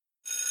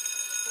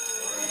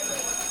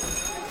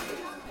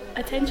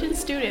Attention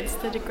students,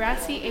 the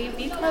Degrassi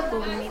AV Club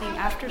will be meeting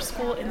after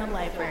school in the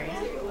library.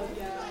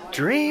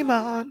 Dream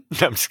on.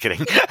 No, I'm just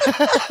kidding.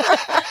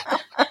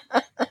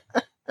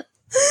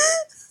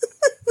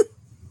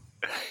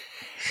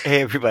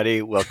 Hey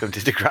everybody, welcome to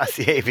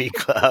Degrassi AV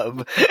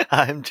Club.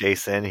 I'm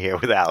Jason here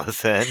with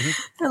Allison.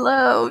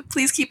 Hello,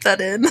 please keep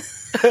that in.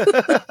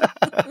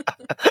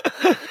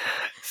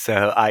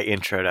 So I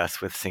introed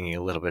us with singing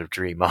a little bit of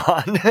Dream On.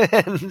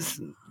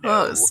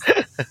 Oh, it's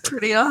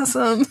pretty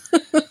awesome.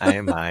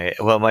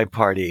 My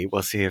party,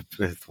 we'll see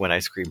if when I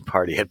scream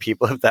party at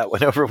people if that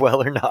went over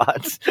well or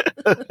not.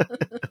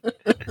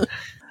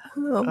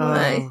 Oh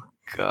my. Oh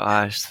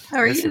gosh. How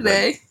are you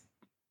today?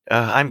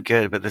 I'm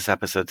good, but this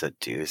episode's a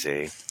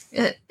doozy.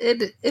 It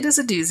is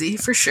a doozy,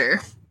 for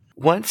sure.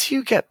 Once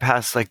you get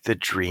past like the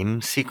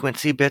dream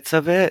sequency bits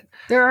of it,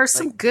 there are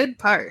some good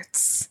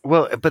parts.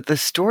 Well, but the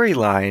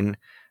storyline,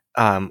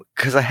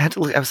 because I had to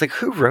look, I was like,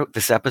 who wrote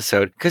this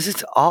episode? Because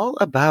it's all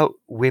about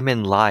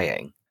women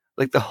lying.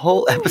 Like the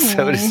whole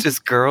episode is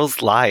just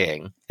girls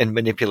lying and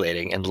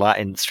manipulating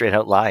and straight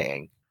out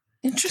lying.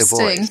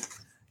 Interesting.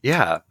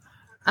 Yeah.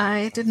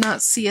 I did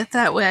not see it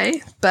that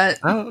way,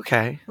 but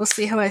okay. We'll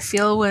see how I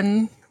feel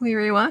when we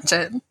rewatch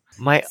it.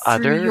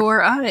 Through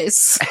your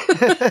eyes.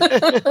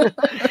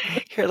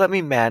 Here, let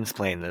me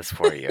mansplain this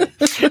for you.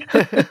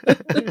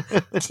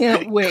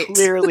 Can't wait.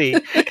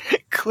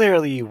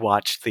 Clearly you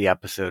watched the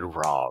episode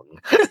wrong.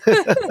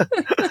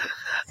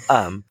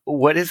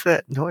 What is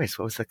that noise?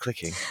 What was that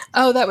clicking?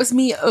 Oh, that was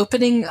me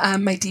opening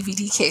my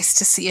DVD case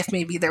to see if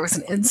maybe there was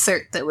an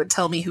insert that would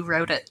tell me who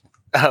wrote it.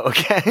 Oh,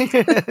 okay.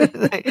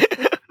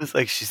 It's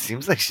like she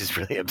seems like she's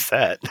really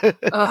upset.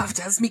 Oh, it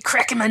does me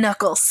cracking my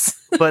knuckles.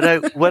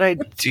 But what I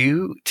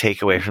do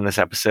take away from this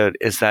episode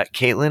is that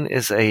Caitlin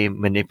is a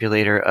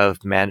manipulator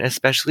of men,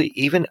 especially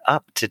even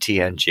up to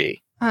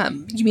TNG.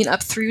 You mean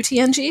up through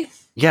TNG?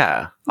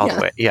 Yeah, all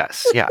the way.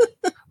 Yes, yeah.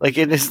 Like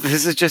this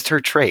is just her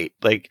trait.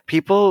 Like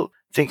people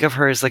think of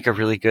her as like a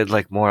really good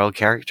like moral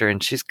character,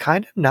 and she's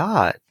kind of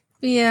not.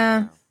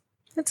 Yeah,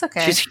 it's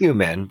okay. She's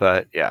human,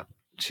 but yeah,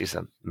 she's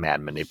a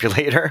mad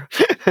manipulator.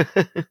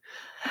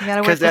 You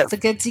gotta work with the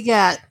goods you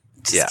got.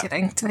 Just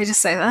kidding. Did I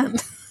just say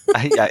that?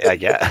 I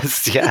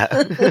guess,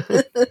 yeah.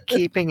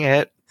 Keeping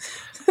it.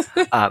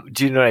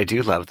 Do you know what I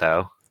do love,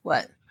 though?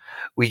 What?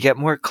 We get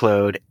more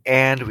Claude,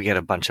 and we get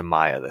a bunch of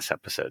Maya this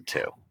episode,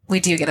 too.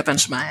 We do get a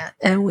bunch of Maya,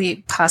 and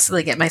we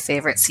possibly get my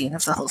favorite scene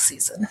of the whole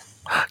season.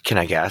 Can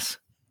I guess?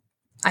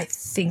 I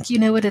think you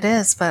know what it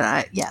is,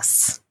 but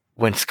yes.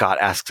 When Scott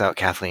asks out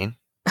Kathleen?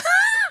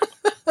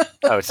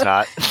 Oh, it's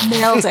not?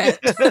 Nailed it.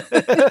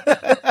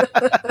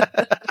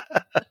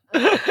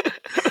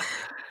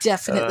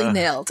 Definitely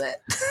nailed it.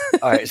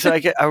 All right, so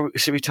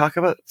should we talk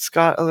about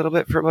Scott a little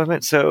bit for a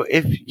moment? So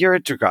if you're a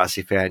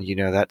Degrassi fan, you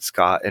know that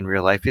Scott in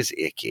real life is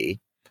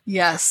icky.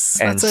 Yes,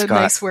 that's a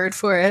nice word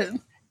for it.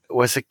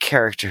 Was a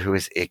character who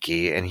was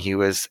icky, and he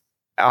was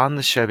on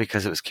the show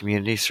because it was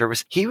community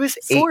service. He was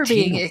 18. For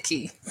being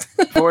icky.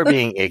 For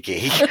being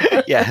icky.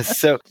 Yes,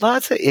 so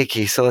lots of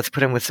icky, so let's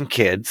put him with some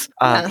kids.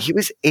 He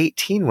was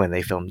 18 when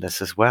they filmed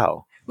this as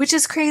well. Which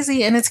is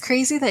crazy, and it's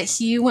crazy that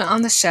he went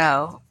on the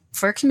show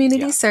for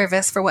community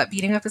service for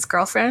beating up his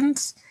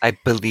girlfriend? I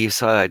believe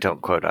so.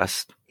 Don't quote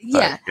us.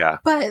 Yeah.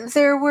 But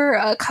there were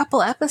a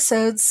couple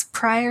episodes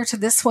prior to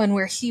this one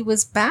where he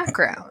was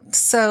background.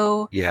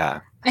 So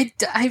yeah,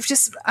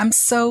 I'm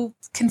so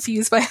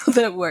confused by how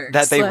that works.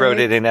 That they wrote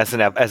it in as an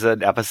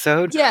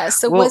episode? Yeah.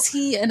 So was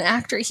he an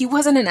actor? He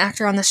wasn't an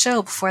actor on the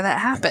show before that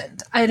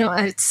happened.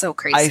 It's so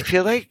crazy. I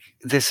feel like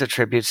this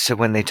attributes to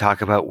when they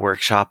talk about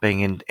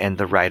workshopping and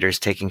the writers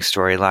taking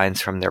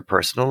storylines from their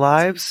personal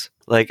lives.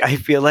 Like, I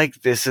feel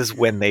like this is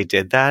when they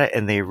did that,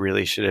 and they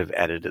really should have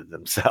edited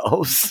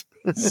themselves.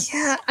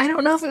 Yeah, I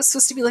don't know if it was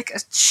supposed to be like a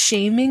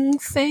shaming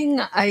thing.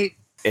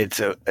 He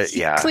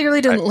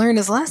clearly didn't learn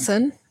his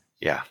lesson.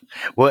 Yeah.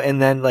 Well,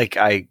 and then like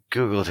I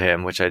Googled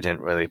him, which I didn't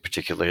really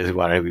particularly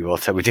want to. We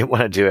both said we didn't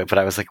want to do it, but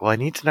I was like, well, I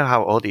need to know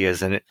how old he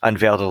is. And it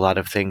unveiled a lot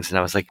of things. And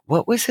I was like,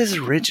 what was his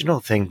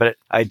original thing? But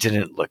I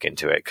didn't look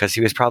into it because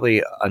he was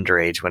probably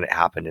underage when it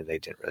happened and they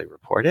didn't really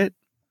report it.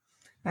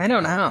 I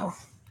don't know.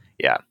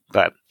 Yeah,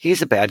 but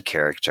he's a bad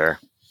character.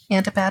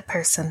 And a bad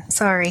person.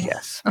 Sorry.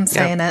 Yes. I'm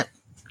saying it.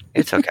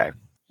 It's okay.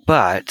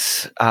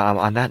 But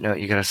on that note,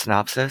 you got a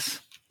synopsis?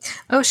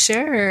 Oh,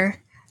 sure.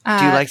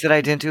 Do you like that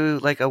I didn't do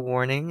like a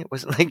warning? It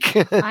wasn't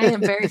like I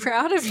am very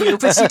proud of you,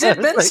 but you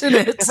did mention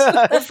it.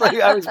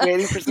 I was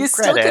waiting for some credit. You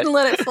still couldn't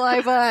let it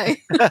fly by.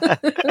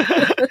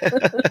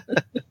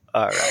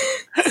 All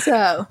right.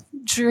 So,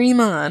 Dream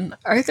On.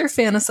 Arthur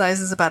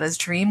fantasizes about his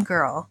dream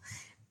girl.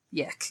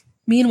 Yuck.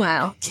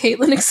 Meanwhile,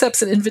 Caitlin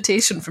accepts an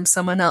invitation from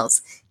someone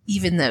else,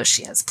 even though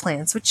she has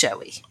plans with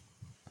Joey.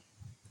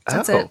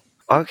 That's it.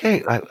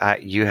 Okay.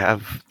 You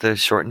have the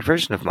shortened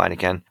version of mine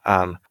again.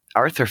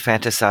 Arthur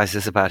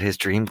fantasizes about his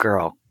dream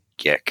girl.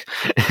 Yick.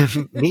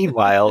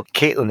 Meanwhile,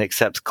 Caitlin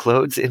accepts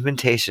Claude's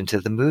invitation to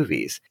the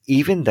movies,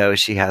 even though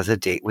she has a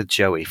date with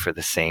Joey for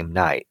the same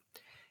night.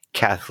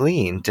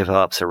 Kathleen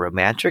develops a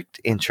romantic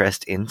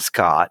interest in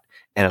Scott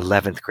an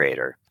 11th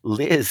grader.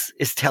 Liz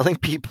is telling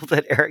people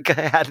that Erica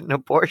had an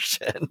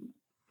abortion.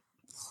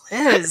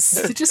 Liz,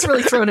 they're just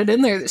really throwing it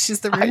in there that she's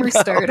the I rumor know,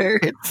 starter.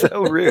 It's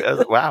so rude. I was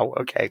like, wow,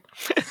 okay.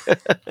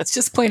 Let's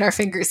just point our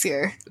fingers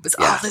here. It was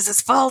Yeah. all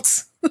Liz's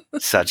fault.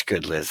 Such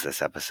good Liz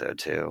this episode,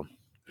 too.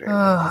 Very good.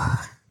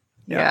 Oh,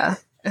 yeah.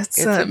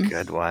 It's a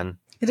good one.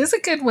 It is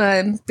a good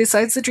one,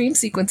 besides the dream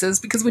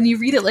sequences, because when you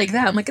read it like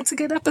that, I'm like, it's a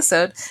good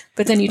episode.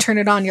 But then you turn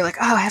it on, you're like,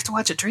 oh, I have to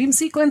watch a dream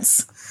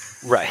sequence?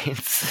 Right.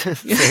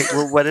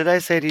 Well, what did I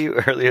say to you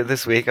earlier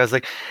this week? I was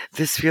like,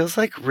 this feels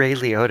like Ray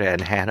Liotta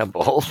and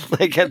Hannibal,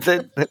 like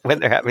when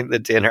they're having the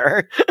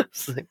dinner.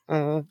 It's like,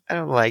 I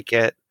don't like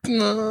it.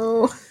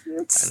 No.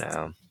 I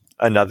know.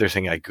 Another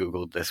thing I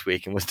Googled this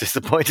week and was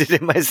disappointed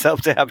in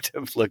myself to have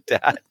looked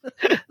at.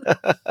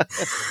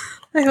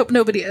 I hope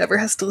nobody ever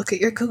has to look at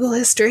your Google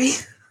history.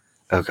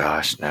 Oh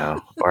gosh,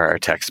 no. Or our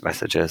text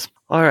messages.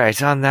 All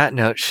right, on that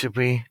note, should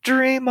we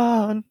dream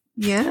on?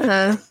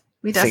 Yeah,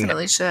 we Sing it.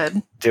 definitely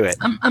should. Do it.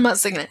 I'm not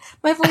singing it.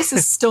 My voice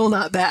is still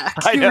not back.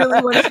 I You know.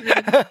 really want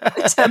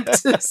to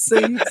attempt to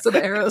sing some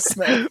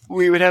Aerosmith?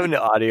 We would have an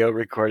audio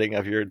recording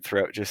of your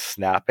throat just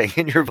snapping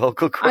and your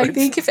vocal cords. I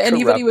think if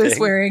anybody was erupting.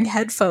 wearing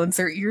headphones,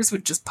 their ears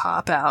would just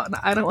pop out, and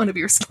I don't want to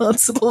be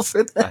responsible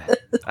for that.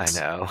 I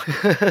know.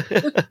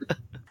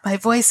 My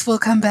voice will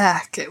come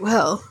back. It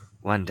will.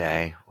 One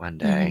day.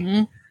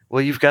 Mhm.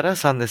 Well, you've got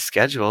us on this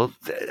schedule.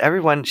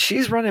 Everyone,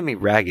 she's running me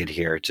ragged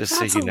here, just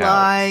That's so you a know.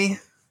 lie.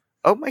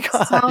 Oh my It's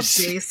all gosh.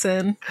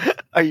 Jason.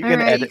 Are you All going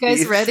to right, edit you guys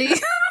these? ready?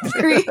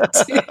 3,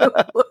 2,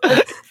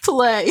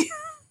 play.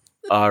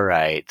 All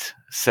right.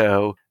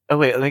 So, oh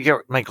wait, let me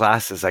get my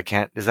glasses. I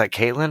can't. Is that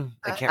Caitlin?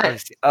 I can't I- really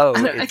see. Oh,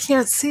 I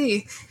can't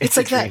see. It's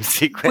a like that dream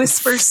sequence.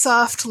 Whisper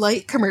Soft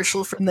Light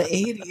commercial from the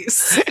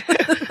 80s.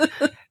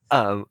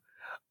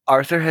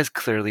 Arthur has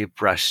clearly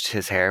brushed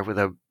his hair with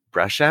a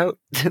brush out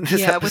in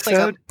this Yeah, with like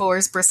episode. a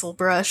boar's bristle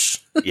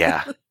brush.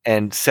 Yeah,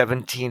 and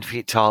 17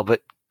 feet tall,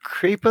 but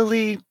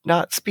creepily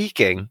not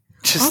speaking.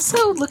 Just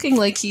Also looking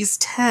like he's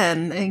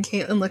 10 and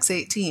Caitlin looks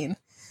 18.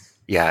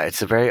 yeah,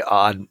 it's a very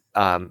odd,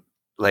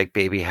 like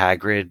baby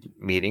Hagrid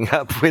meeting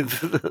up with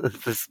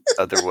this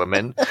other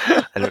woman.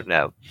 I don't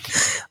know.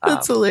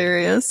 That's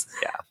hilarious.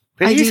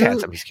 But I he's do-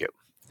 handsome. He's cute.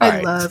 All I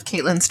right. love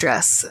Caitlin's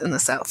dress in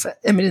this outfit.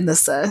 I mean, in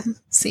this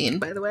scene,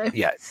 by the way.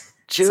 Yeah,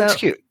 she looks So-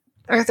 cute.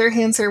 Arthur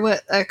hands her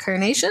what, a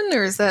carnation,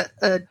 or is that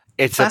a?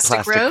 It's plastic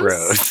a plastic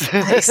rose? rose.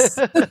 Nice.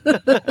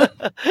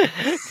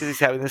 Because he's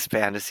having this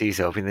fantasy. He's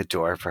opening the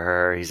door for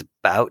her. He's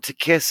about to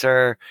kiss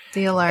her.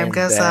 The alarm And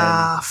goes then-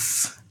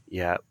 off.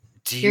 Yeah.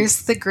 Do you,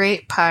 Here's the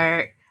great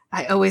part.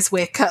 I always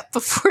wake up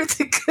before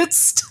the good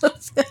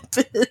stuff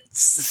happens.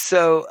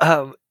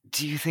 so,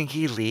 do you think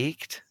he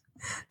leaked?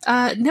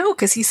 No,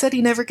 because he said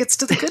he never gets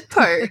to the good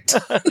part.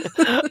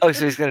 Oh,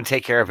 so he's going to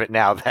take care of it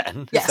now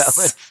then. Is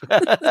Yes.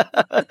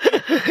 that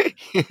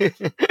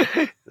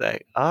what-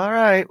 like, all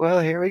right, well,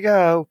 here we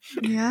go.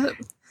 Yeah.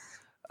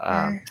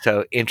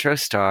 So intro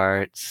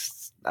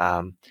starts.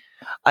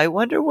 I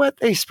wonder what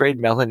they sprayed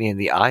Melanie in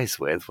the eyes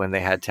with when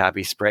they had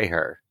Tabby spray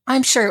her.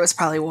 I'm sure it was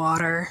probably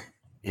water.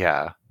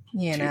 Yeah.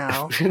 You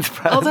know. It's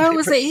probably- Although it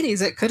was the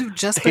 80s, it could have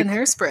just been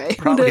hairspray. Who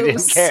probably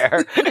knows?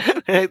 didn't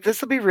care.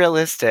 This will be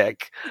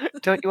realistic.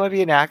 Don't you want to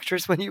be an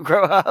actress when you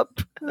grow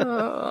up?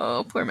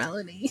 Oh, poor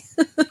Melanie.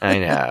 I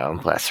know,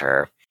 bless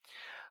her.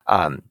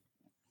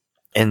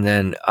 And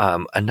then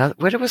another.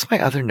 What was my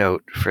other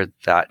note for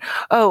that?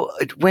 Oh,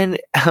 when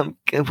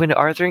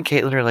Arthur and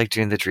Caitlin are like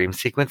doing the dream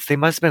sequence, they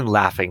must have been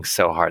laughing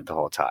so hard the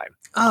whole time.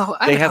 Oh,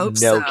 I They have hope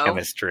no so.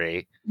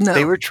 chemistry. No,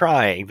 They were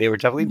trying. They were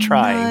definitely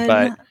trying,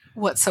 None but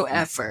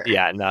whatsoever.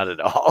 yeah, not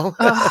at all.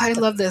 Oh, I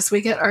love this.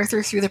 We get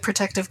Arthur through the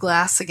protective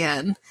glass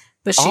again,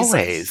 but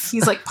Always.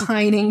 he's like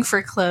pining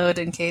for Claude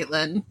and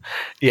Caitlin.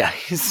 Yeah,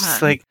 he's just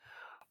Fun. like,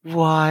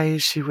 why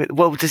is she with?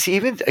 Well, does he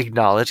even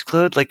acknowledge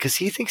Claude? Like, because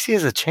he thinks he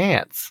has a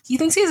chance. He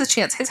thinks he has a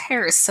chance. His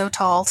hair is so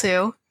tall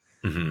too.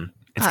 Mm-hmm.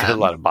 It's got a Um,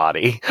 lot of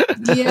body.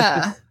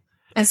 Yeah.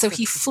 And so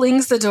he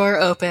flings the door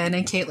open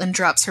and Caitlin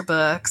drops her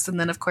books. And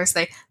then, of course,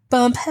 they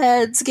bump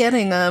heads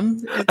getting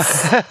them.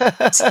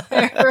 It's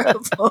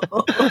terrible.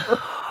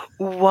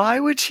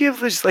 Why would she have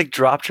just like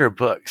dropped her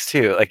books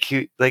too?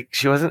 Like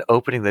she wasn't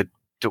opening the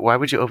door. Why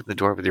would you open the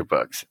door with your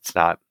books? It's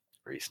not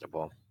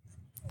reasonable.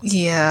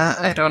 Yeah,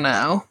 I don't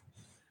know.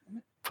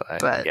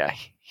 But yeah,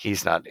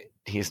 he's not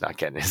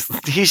getting his.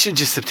 He should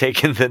just have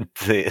taken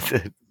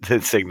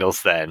the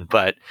signals then.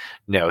 But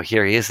no,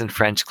 here he is in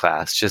French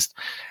class, just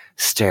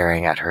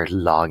staring at her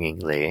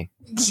longingly.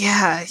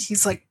 Yeah,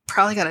 he's like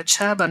probably got a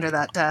chub under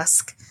that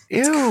desk.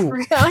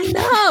 Ew. I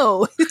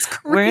know. It's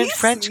crazy. We're in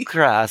French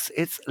class.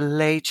 It's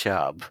Le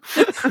Chub.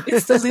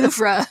 It's the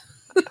Louvre.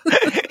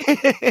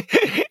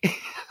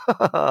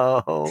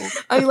 Oh,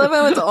 I love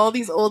how it's all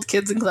these old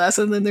kids in class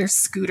and then there's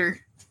Scooter,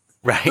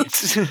 right.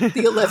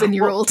 the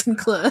 11-year-old in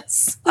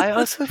class. I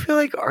also feel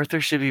like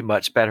Arthur should be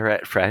much better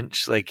at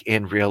French, like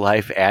in real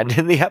life and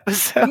in the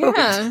episode.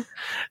 Yeah.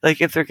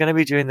 Like if they're going to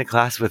be doing the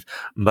class with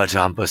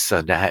Madame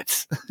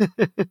Bissonnette.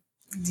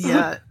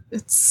 Yeah,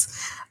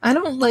 I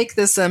don't like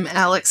this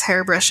Alex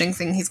hairbrushing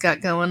thing he's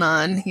got going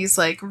on. He's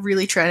like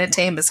really trying to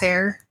tame his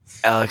hair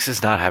Alex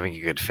is not having a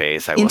good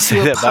phase. I will say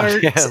into a that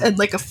about part him. and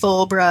like a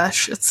full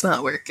brush. It's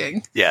not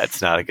working. Yeah,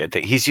 it's not a good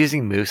thing. He's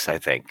using mousse, I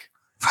think.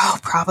 Oh,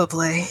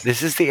 probably.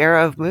 This is the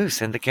era of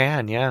mousse in the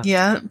can, yeah.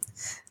 Yeah.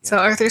 So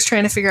Arthur's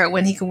trying to figure out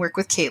when he can work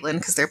with Caitlin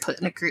because they're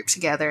putting a group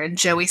together, and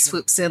Joey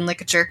swoops in like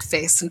a jerk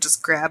face and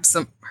just grabs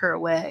her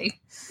away.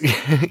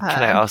 Can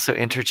I also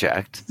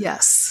interject?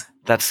 Yes.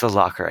 That's the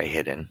locker I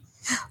hid in.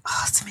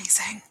 Oh, it's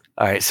amazing.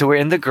 All right, so we're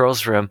in the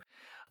girls' room.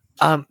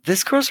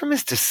 This girls' room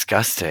is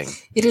disgusting.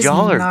 It is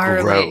Y'all are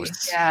gnarly.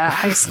 gross. Yeah,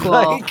 high school.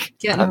 Like,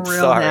 Getting I'm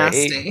real sorry.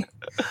 nasty.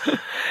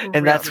 And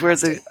Real that's where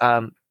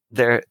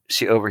nasty.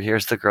 she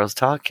overhears the girls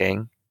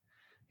talking.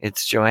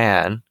 It's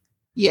Joanne,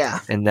 Yeah.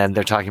 and then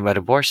they're talking about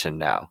abortion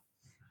now.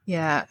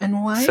 Yeah.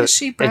 And why So- is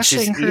she and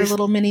she's brushing her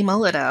little mini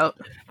mullet out?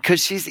 Because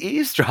she's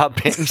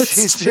eavesdropping. That's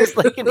She's true. just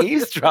like an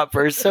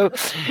eavesdropper. So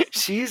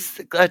she's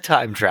a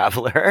time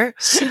traveler.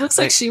 She looks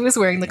like she was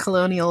wearing the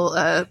colonial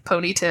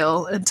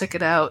ponytail and took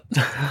it out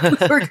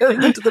before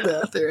going into the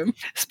bathroom.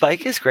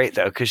 Spike is great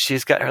though, because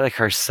she's got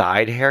her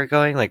side hair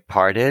going like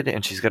parted,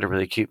 and she's got a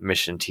really cute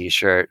Mission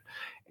T-shirt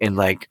and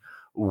like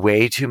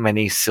way too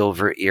many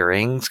silver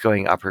earrings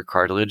going up her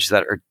cartilage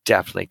that are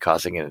definitely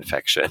causing an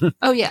infection.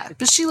 Oh, yeah.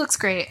 But she looks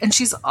great. And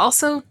she's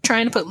also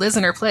trying to put Liz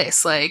in her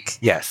place. Like,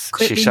 Yes,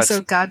 quit she being shuts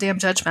so goddamn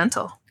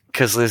judgmental.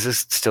 because Liz is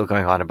still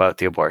going on about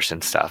the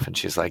abortion stuff, and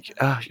she's like,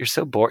 "Oh, you're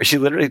so boring." She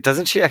literally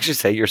doesn't. She actually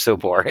say, "You're so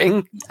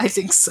boring." I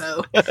think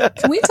so.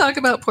 Can we talk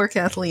about poor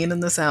Kathleen in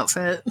this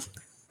outfit?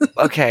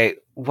 Okay,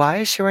 why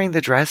is she wearing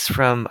the dress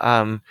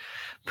from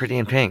Pretty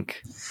in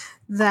Pink?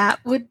 That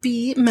would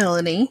be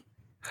Melanie.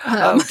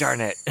 Oh, darn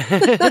it.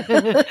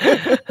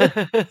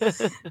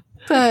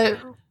 But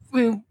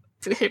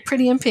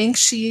Pretty in Pink,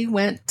 she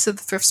went to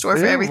the thrift store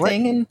for Ooh,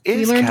 everything, and we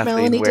is learned Kathleen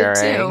Melanie did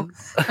too. wearing?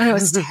 I know,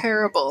 it's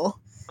terrible.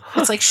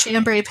 It's like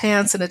chambray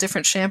pants and a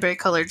different chambray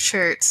colored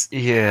shirt.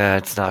 Yeah,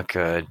 it's not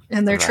good.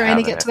 And they're I'm not trying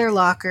to having get to their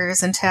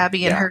lockers, and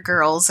Tabby and Yeah. her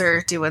girls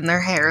are doing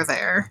their hair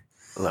there.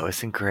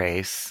 Lois and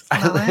Grace.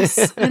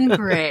 Lois and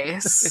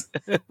Grace.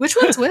 Which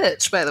one's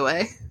which, by the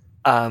way?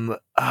 Oh,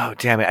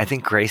 damn it. I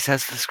think Grace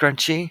has the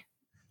scrunchie.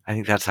 I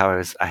think that's how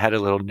I had a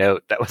little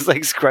note that was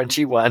like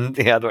scrunchie one,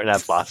 the other one,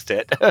 I've lost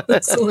it.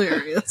 That's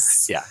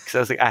hilarious. Yeah, because I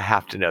was like, I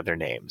have to know their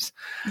names.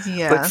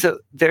 Yeah. But so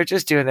they're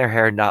just doing their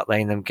hair, not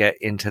letting them get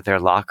into their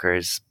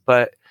lockers.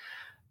 But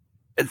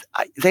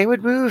they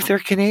would move. They're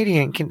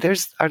Canadian.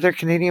 Are there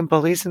Canadian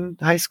bullies in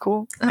high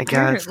school? I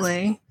guess.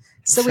 Apparently.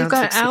 So we've Sounds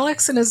got like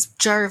Alex and his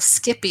jar of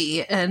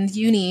Skippy and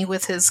Uni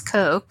with his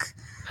Coke.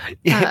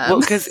 Yeah,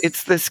 well, because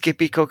it's the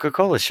Skippy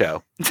Coca-Cola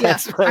show.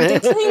 That's Yeah. what Are they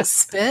playing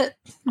Spit?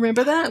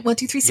 Remember that? 1,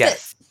 2, 3, Spit.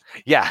 Yes.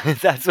 Yeah,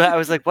 that's what I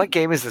was like. What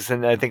game is this?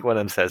 And I think one of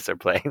them says they're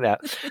playing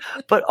that.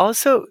 But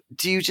also,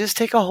 do you just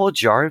take a whole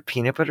jar of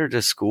peanut butter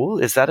to school?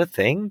 Is that a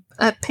thing?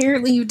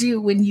 Apparently you do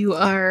when you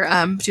are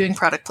doing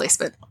product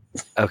placement.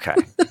 Okay.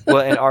 Well,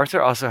 and Arthur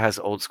also has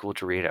old school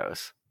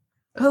Doritos.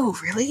 Oh,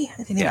 really?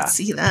 I didn't Yeah. even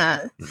see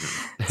that.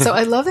 Mhm. So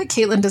I love that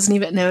Caitlin doesn't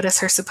even notice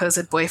her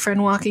supposed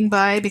boyfriend walking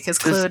by because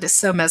Claude is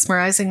so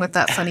mesmerizing with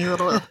that funny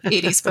little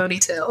 80s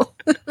ponytail.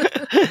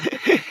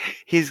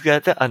 He's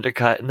got the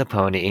undercut and the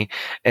pony,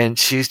 and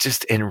she's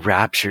just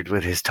enraptured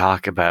with his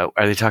talk about.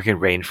 Are they talking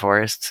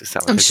rainforests? Is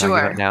that what I'm they're talking sure.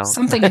 about now?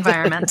 Something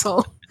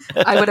environmental.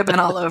 I would have been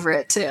all over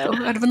it too.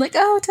 I'd have been like,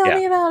 oh, tell Yeah.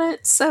 me about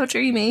it. So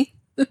dreamy.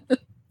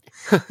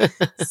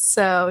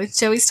 So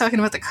Joey's talking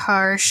about the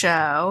car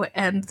show,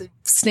 and the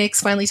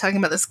Snake's finally talking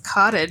about this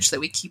cottage that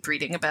we keep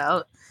reading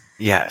about.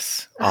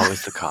 Yes,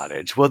 always the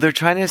cottage. Well, they're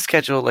trying to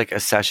schedule like a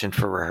session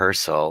for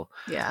rehearsal,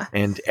 Yeah.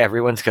 and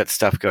everyone's got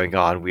stuff going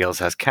on. Wheels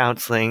has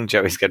counseling.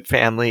 Joey's got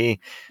family.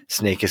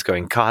 Snake is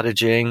going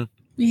cottaging.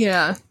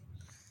 Yeah.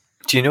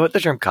 Do you know what the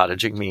term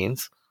cottaging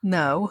means?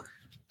 No.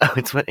 Oh,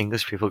 it's what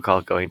English people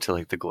call going to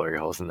like the glory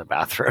holes in the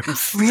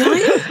bathrooms. Really?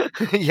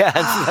 Yeah,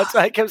 so that's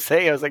what I kept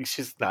saying. I was like,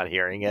 she's not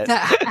hearing it.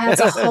 That adds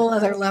a whole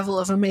other level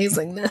of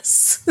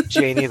amazingness.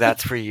 Janie,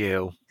 that's for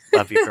you.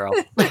 Love you, girl.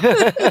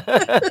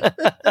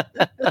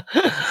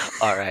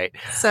 All right.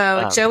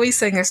 So Joey's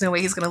saying there's no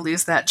way he's going to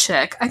lose that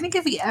chick. I think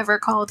if he ever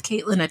called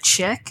Caitlin a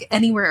chick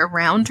anywhere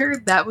around her,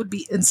 that would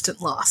be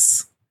instant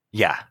loss.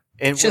 Yeah.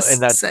 Just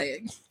and that's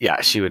saying.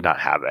 yeah, she would not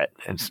have it.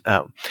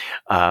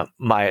 And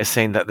Maya's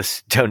saying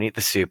that don't eat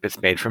the soup;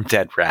 it's made from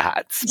dead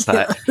rats.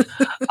 But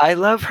I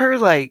love her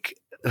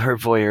her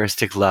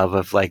voyeuristic love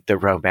of like the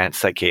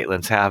romance that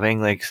Caitlin's having.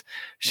 Like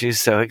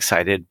she's so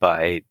excited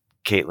by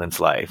Caitlin's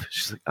life.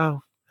 She's like,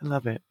 "Oh, I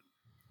love it."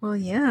 Well,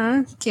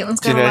 yeah.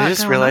 Caitlin's got Do you a know? lot I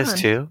just going realized on.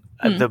 too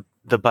Hmm.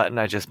 the button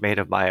I just made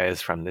of Maya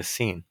is from this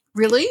scene.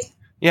 Really?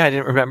 Yeah, I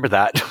didn't remember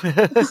that.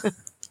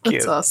 Cute.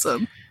 That's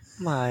awesome.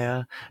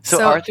 Maya. So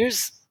So-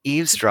 Arthur's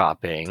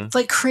eavesdropping. It's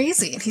like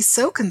crazy, and he's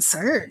so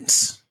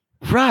concerned.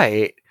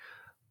 Right.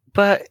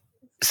 But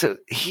so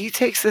he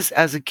takes this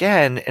as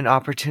again an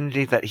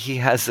opportunity that he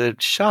has a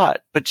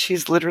shot, but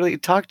she's literally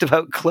talked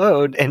about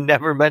Claude and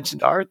never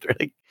mentioned Arthur.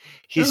 Like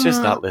he's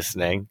just not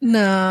listening.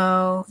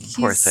 No.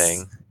 Poor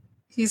thing.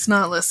 He's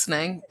not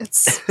listening.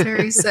 It's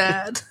very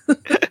sad.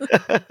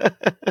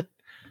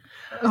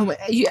 Oh my!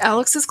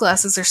 Alex's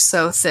glasses are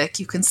so thick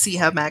you can see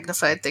how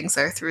magnified things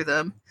are through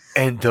them.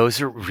 And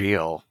those are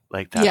real.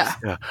 Like that.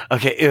 Yeah.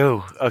 Okay,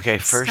 ew. Okay,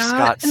 first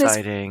Scott and his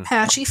sighting.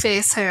 patchy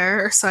face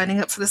hair are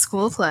signing up for the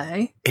school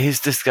play. His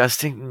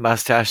disgusting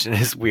mustache and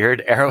his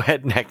weird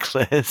arrowhead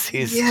necklace.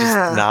 He's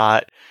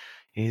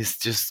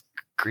just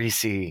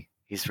greasy.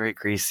 He's very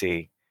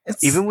greasy.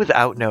 Even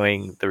without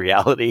knowing the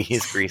reality,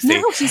 he's greasy.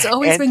 No, he's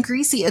always been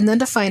greasy. And then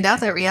to find out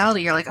that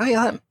reality, you're like, oh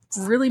yeah, that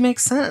really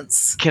makes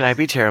sense. Can I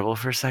be terrible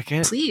for a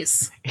second?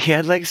 Please. He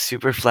had like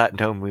super flat,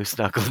 no moose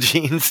knuckle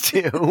jeans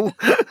too.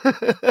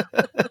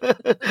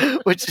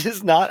 Which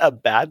is not a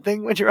bad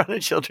thing when you're on a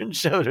children's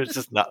show. It's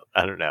just not,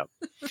 I don't know.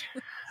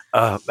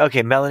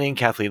 Okay, Melanie and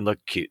Kathleen look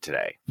cute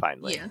today,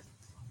 finally. Yeah.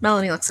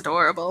 Melanie looks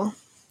adorable.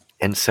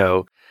 And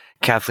so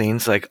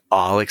Kathleen's like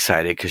all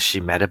excited because she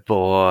met a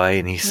boy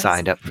and he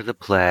signed up for the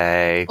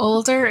play.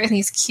 Older, and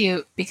he's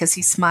cute because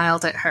he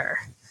smiled at her.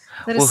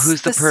 Well,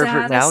 who's the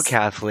pervert now,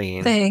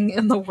 Kathleen? Thing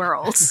in the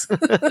world.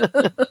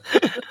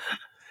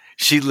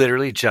 She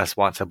literally just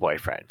wants a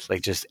boyfriend,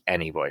 like just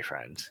any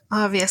boyfriend.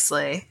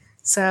 Obviously.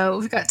 So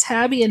we've got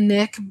Tabby and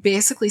Nick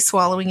basically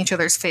swallowing each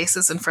other's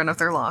faces in front of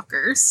their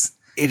lockers.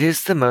 It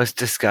is the most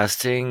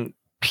disgusting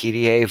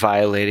PDA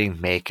violating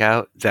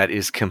makeout that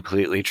is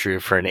completely true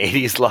for an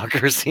 80s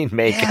locker scene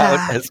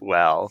makeout as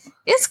well.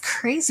 It's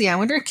crazy. I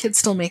wonder if kids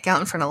still make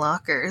out in front of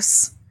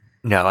lockers.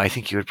 No, I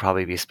think you would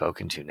probably be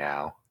spoken to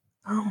now.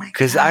 Oh my god.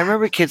 Because I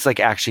remember kids like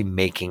actually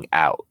making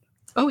out.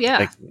 Oh yeah.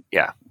 Like,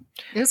 yeah.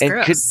 It was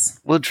gross.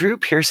 Will Drew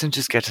Pearson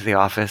just get to the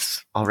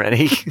office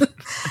already?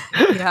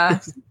 Yeah.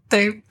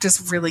 They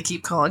just really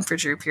keep calling for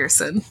Drew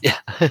Pearson. Yeah.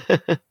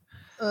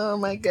 Oh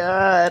my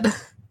god.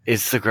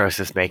 It's the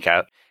grossest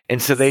makeout.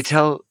 And so they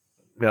tell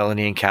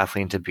Melanie and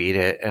Kathleen to beat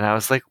it. And I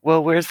was like,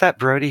 well, where's that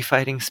Brody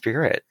fighting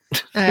spirit?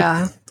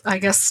 Yeah. I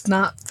guess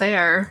not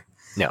there.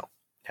 No.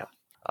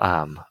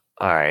 All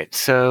right.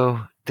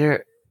 So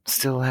they're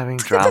still having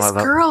drama. Look at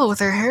this girl with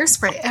her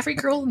hairspray. Every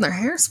girl in their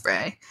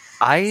hairspray.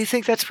 I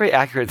think that's pretty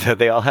accurate, though.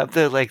 They all have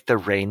the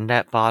rain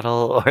net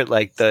bottle or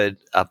like the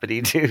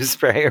uppity doo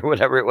spray or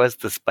whatever it was,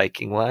 the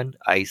spiking one.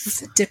 Ice.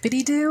 Was it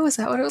dippity doo? Is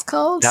that what it was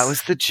called? That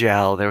was the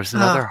gel. There was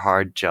another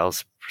hard gel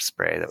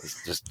spray that was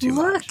just too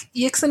much. Look,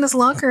 Yick's in his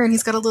locker and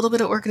he's got a little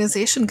bit of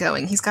organization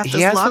going. He's got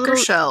those locker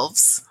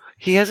shelves.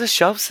 He has a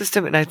shelf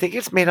system, and I think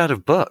it's made out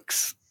of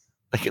books.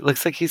 Like it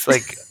looks like he's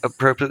like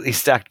appropriately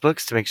stacked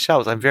books to make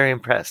shelves. I'm very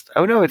impressed.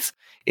 Oh no,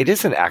 it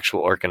is an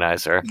actual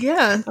organizer.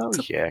 Yeah. Oh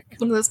yuck.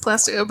 One of those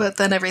plastic, but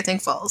then everything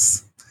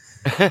falls.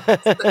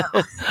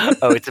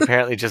 Oh, it's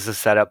apparently just a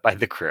setup by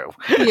the crew.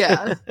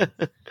 Yeah.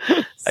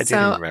 I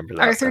didn't remember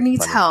that. Arthur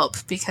needs help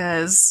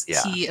because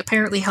he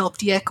apparently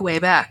helped Yick way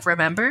back,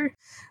 remember?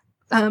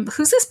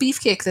 Who's this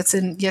beefcake that's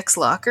in Yick's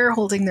locker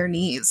holding their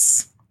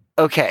knees?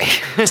 Okay.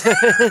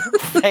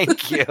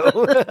 Thank you.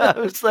 I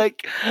was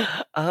like,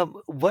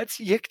 what's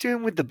Yick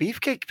doing with the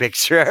beefcake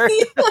picture?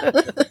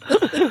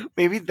 Yeah.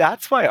 Maybe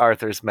that's why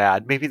Arthur's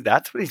mad. Maybe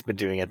that's what he's been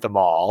doing at the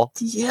mall.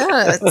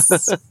 Yeah,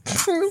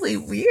 it's really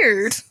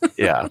weird.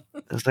 Yeah.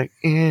 I was like,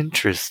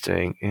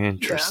 interesting.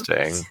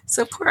 Yeah.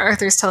 So poor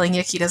Arthur's telling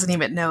Yick he doesn't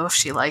even know if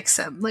she likes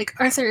him. Like,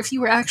 Arthur, if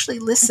you were actually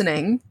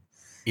listening,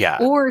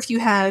 or if you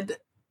had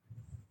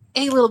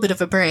a little bit of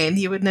a brain,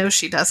 you would know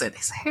she doesn't.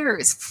 His hair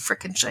is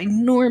freaking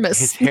ginormous.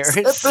 His hair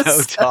is so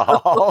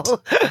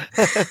tall.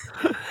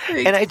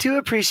 And I do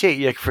appreciate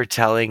Yick for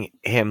telling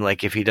him,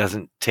 like, if he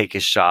doesn't take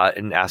his shot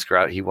and ask her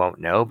out, he won't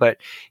know. But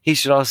he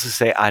should also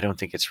say, I don't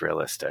think it's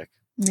realistic.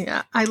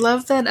 Yeah. I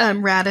love that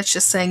Raditch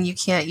is saying you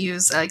can't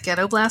use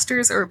ghetto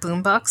blasters or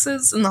boom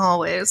boxes in the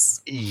hallways.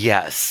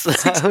 Yes.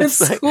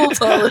 School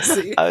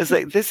policy. I was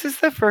like, this is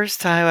the first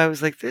time I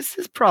was like, this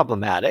is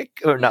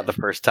problematic. Or not the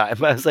first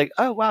time. I was like,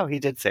 oh, wow, he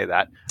did say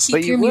that.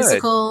 Keep your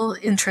musical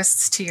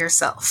interests to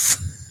yourself.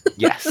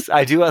 Yes,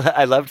 I do.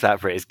 I loved that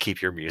phrase,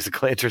 keep your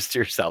musical interest to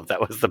yourself. That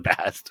was the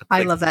best.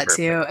 I love that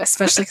too,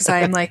 especially because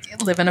I am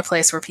live in a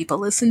place where people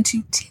listen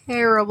to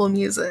terrible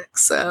music.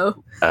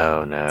 So.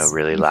 Oh no,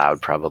 really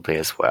loud probably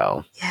as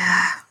well.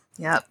 Yeah.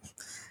 Yep.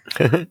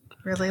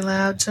 Really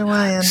loud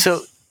Joanne.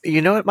 So,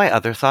 you know what my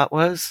other thought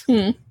was?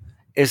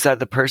 Is that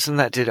the person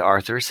that did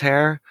Arthur's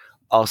hair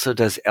also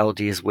does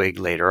LD's wig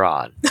later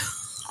on.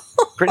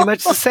 Pretty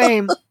much the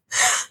same.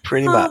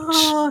 Pretty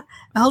much.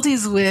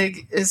 LD's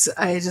wig is,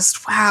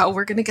 wow,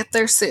 we're going to get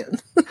there soon.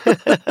 I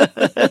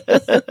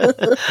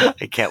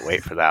can't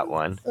wait for that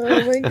one.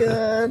 Oh my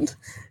God.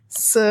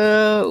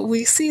 So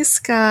we see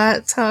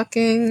Scott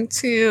talking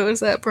to, is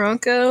that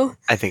Bronco?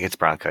 I think it's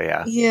Bronco,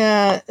 yeah.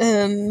 Yeah,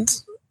 and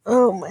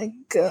oh my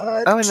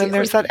God. Oh, and then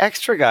there's that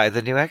extra guy,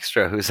 the new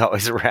extra, who's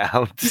always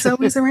around. He's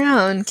always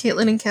around.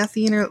 Caitlin and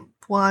Kathleen are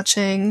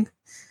watching.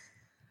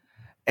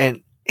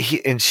 And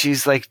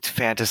she's like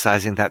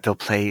fantasizing that they'll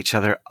play each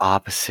other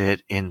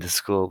opposite in the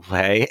school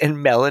play.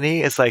 And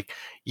Melanie is like,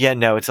 yeah,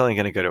 no, it's only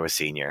going to go to a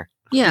senior.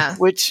 Yeah.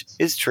 Which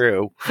is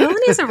true.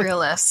 Melanie's a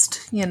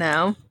realist, you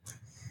know.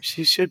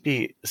 She should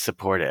be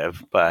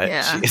supportive, but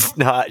Yeah. she's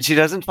not. She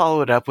doesn't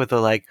follow it up with a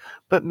like,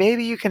 but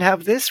maybe you can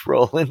have this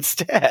role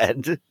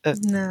instead.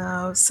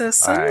 No. So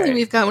suddenly right.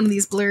 we've got one of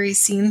these blurry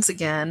scenes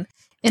again.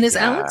 And is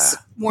Yeah. Alex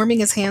warming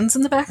his hands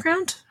in the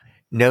background?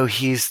 No,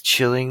 he's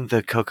chilling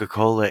the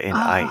Coca-Cola in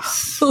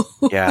ice.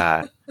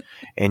 Yeah.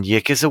 And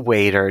Yick is a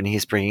waiter, and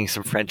he's bringing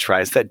some French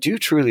fries that do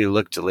truly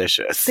look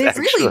delicious. They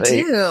really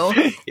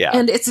do. Yeah.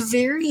 And it's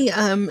very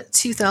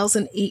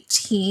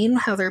 2018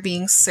 how they're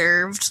being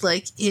served,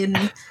 like in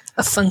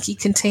a funky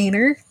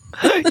container.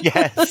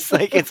 Yes,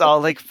 like it's all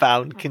like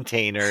found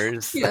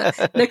containers. Yeah.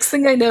 Next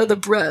thing I know,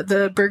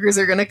 the burgers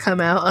are going to come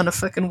out on a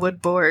fucking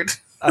wood board.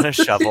 On a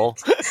shovel.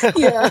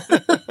 Yeah.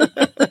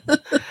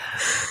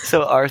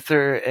 So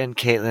Arthur and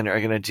Caitlin are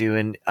going to do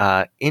an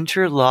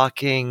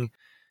interlocking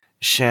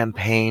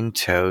champagne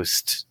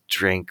toast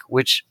drink,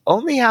 which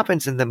only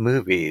happens in the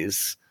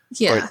movies.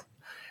 Yeah.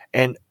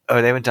 They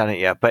haven't done it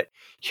yet. But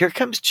here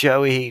comes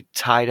Joey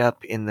tied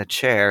up in the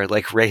chair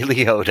like Ray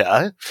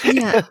Liotta.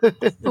 Yeah.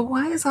 But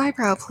why is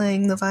Eyebrow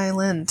playing the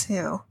violin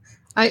too?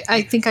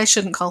 I think I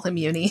shouldn't call him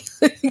Uni.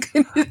 I think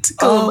I need to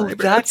call him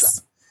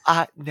Eyebrows.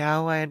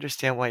 Now I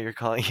understand why you're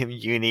calling him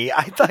Uni.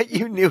 I thought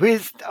you knew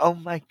his. Oh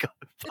my god,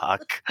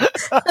 fuck!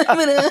 I'm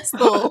an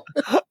asshole.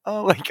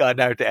 Oh my god,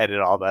 now I have to edit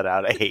all that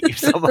out. I hate you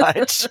so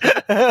much.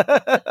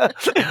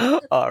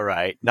 All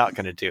right, not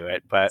gonna do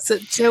it. But So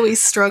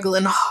Joey's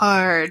struggling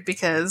hard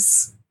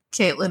because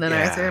Caitlin and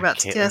Arthur are about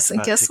to kiss,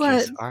 and guess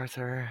what?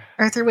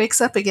 Arthur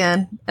wakes up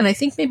again, and I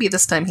think maybe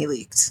this time he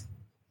leaked.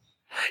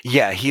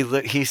 Yeah,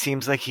 he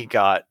seems like he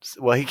got.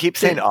 Well, he keeps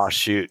saying "aw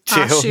shoot"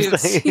 too. Aw,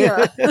 shoot.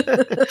 Yeah.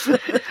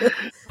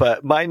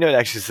 But my note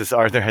actually says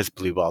Arthur has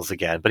blue balls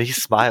again, but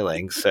he's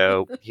smiling,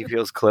 so he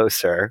feels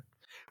closer.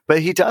 But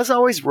he does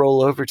always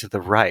roll over to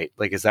the right.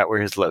 Like, is that where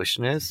his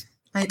lotion is?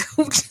 I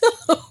don't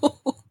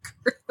know.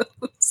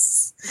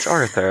 Gross. It's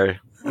Arthur,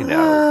 you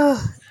know.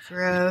 Oh,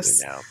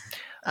 gross. You know.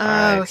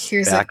 Oh, Right,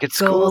 here's a back at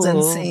golden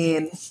school.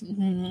 scene.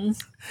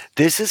 Mhm.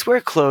 This is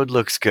where Claude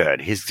looks good.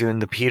 He's doing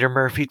the Peter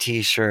Murphy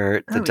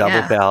t-shirt, the Oh, double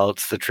yeah.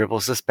 belts, the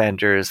triple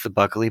suspenders, the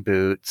buckly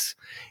boots.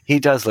 He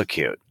does look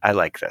cute. I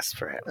like this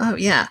for him. Oh,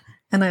 yeah.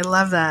 And I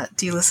love that.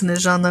 Do you listen to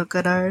Jean-Luc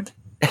Godard?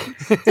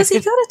 Does he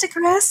go to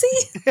Degrassi?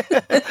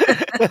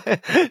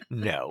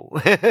 No.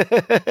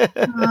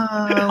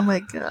 Oh, my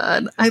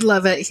God. I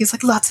love it. He's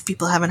like, lots of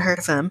people haven't heard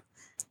of him,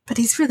 but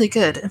he's really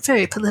good and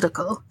very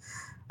political.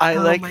 I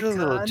Oh like my the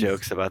little God.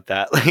 jokes about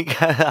that, like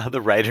how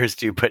the writers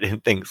do put in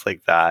things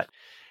like that.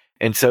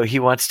 And so he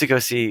wants to go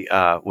see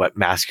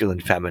Masculine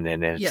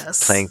Feminine, and it's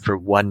Yes. playing for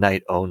one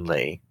night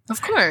only.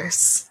 Of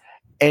course.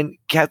 And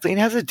Kathleen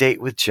has a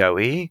date with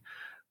Joey,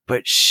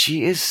 but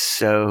she is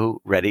so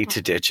ready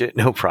to ditch it,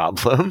 no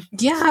problem.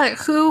 Yeah,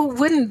 who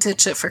wouldn't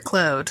ditch it for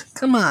Claude?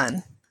 Come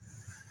on.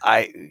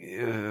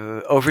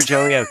 Over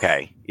Joey,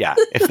 okay, yeah.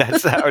 If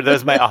that's are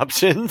those my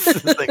options?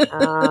 It's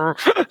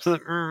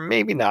like,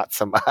 maybe not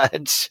so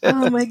much.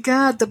 Oh my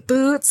God, the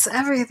boots,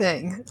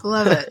 everything.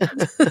 Love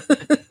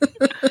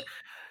it.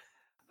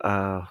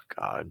 Oh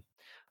God.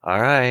 All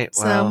right.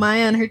 So Well,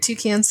 Maya in her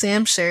Toucan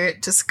Sam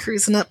shirt, just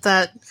cruising up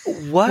that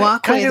what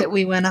walkway kind of? that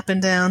we went up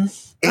and down.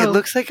 It Oh,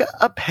 looks like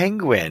a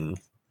penguin.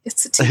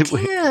 it's a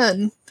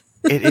toucan.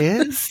 It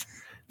is.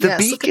 The Yes,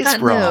 beak look at is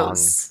that wrong.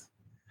 nose.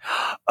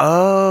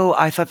 Oh,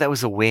 I thought that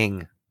was a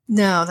wing.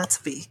 No, that's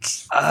a beak.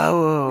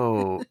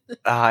 Oh,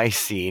 I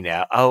see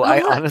now. Oh, I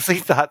look. honestly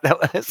thought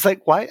that was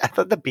like, why? I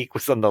thought the beak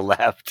was on the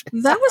left.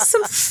 That was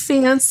some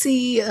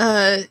fancy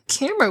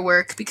camera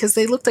work because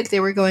they looked like they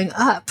were going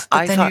up, but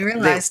I then thought you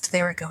realized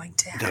they were going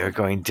down. They were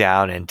going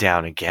down and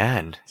down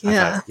again. I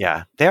Yeah. thought,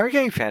 yeah. They are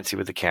getting fancy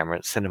with the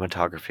camera,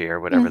 cinematography, or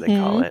whatever they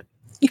call Mhm. it.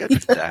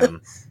 Good for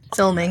them.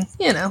 Filming,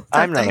 that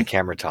I'm not a thing.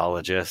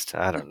 cameratologist.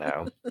 I don't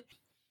know.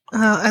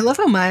 I love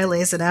how Maya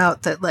lays it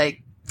out that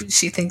like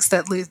she thinks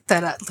that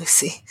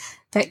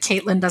that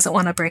Caitlin doesn't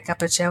want to break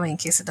up with Joey in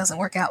case it doesn't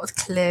work out with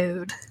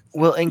Claude.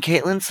 Well, and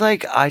Caitlin's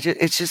like,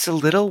 it's just a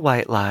little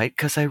white light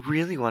because I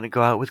really want to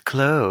go out with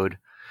Claude.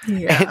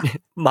 Yeah, And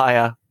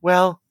Maya,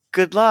 well,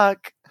 good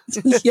luck.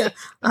 yeah.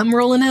 I'm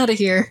rolling out of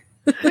here,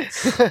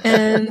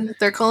 and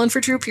they're calling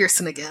for Drew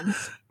Pearson again.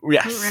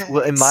 Yes.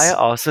 Well, and Maya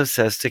also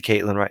says to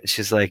Caitlin, right?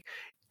 She's like,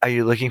 "Are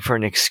you looking for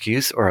an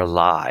excuse or a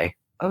lie?"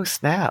 Oh,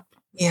 snap!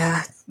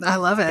 Yeah, I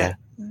love it.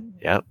 Yeah.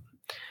 Yep.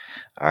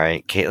 All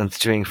right. Caitlin's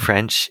doing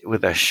French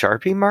with a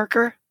Sharpie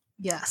marker.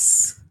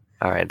 Yes,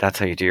 All right, that's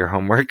how you do your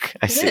homework.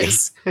 I it see.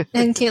 is.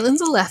 And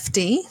Caitlin's a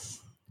lefty.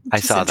 I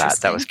which is saw that.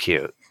 That was interesting.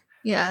 cute.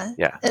 Yeah.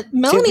 Yeah.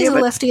 Melanie's have a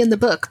a- lefty in the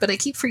book, but I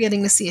keep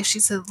forgetting to see if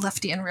she's a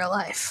lefty in real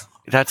life.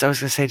 I was going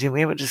to say, didn't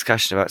we have a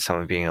discussion about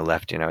someone being a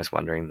lefty? And I was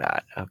wondering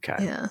that. Okay.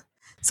 Yeah.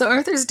 So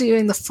Arthur's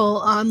doing the full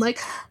on like,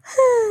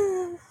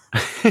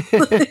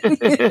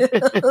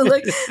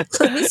 like,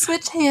 let me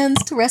switch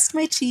hands to rest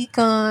my cheek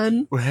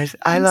on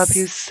I love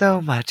you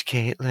so much,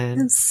 Caitlin.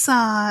 and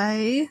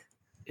sigh.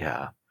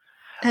 Yeah.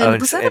 And Oh,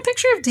 was that a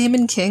picture of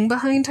Damon King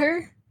behind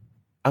her?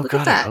 Oh, Look at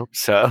God, I that. hope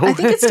so. I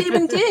think it's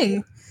Damon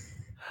King.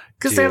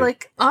 Because they're Dude.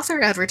 like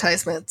author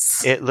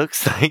advertisements. It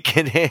looks like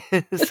it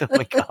is. Oh,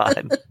 my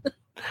God.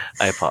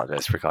 I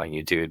apologize for calling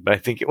you dude, but I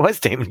think it was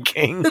Damon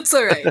King. It's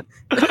all right.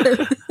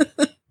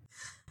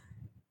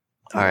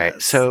 All right.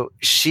 Yes. So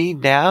she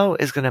now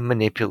is going to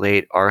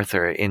manipulate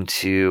Arthur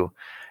into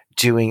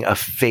doing a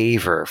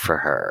favor for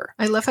her.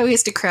 I love how he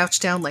has to crouch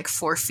down like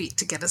 4 feet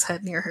to get his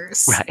head near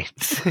hers.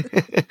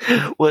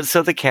 Right. Well,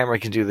 so the camera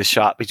can do the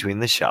shot between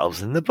the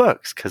shelves and the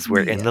books because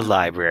we're in the Yeah.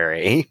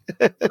 library.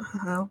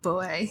 Oh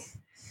boy.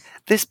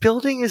 This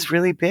building is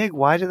really big.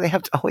 Why do they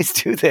have to always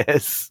do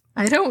this?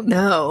 I don't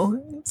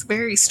know. It's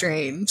very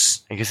strange.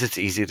 I guess it's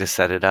easy to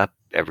set it up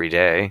every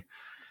day.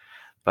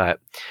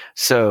 But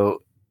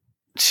so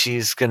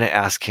she's going to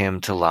ask him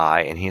to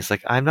lie. And he's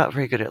like, I'm not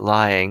very good at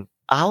lying.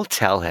 I'll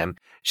tell him.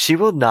 She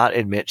will not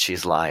admit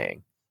she's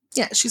lying.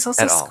 Yeah, she's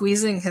also At all.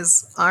 squeezing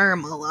his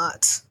arm a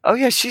lot. Oh,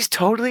 yeah, she's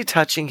totally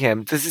touching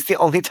him. This is the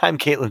only time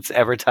Caitlin's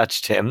ever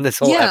touched him this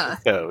whole Yeah.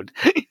 episode.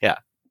 Yeah.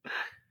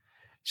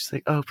 She's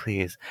like, oh,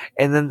 please.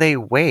 And then they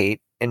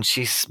wait, and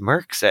she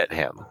smirks at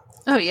him.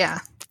 Oh yeah.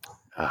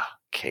 Oh,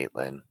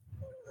 Caitlin.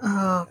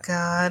 Oh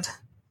god.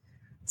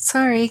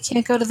 Sorry,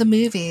 can't go to the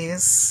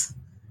movies.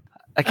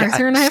 Okay,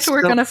 Arthur and I have to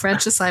work so- on a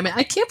French assignment.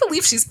 I can't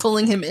believe she's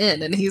pulling him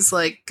in and he's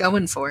like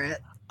going for it.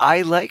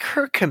 I like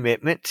her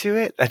commitment to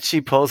it, that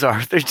she pulls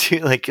Arthur to,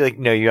 like,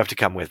 no, you have to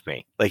come with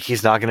me. Like,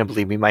 he's not going to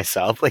believe me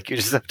myself. Like, you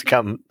just have to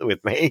come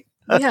with me.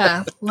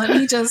 Yeah, let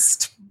me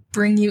just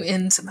bring you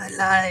into my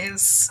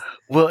lies.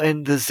 Well,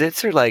 and the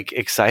Zits are, like,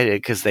 excited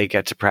because they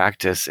get to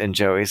practice, and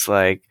Joey's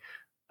like,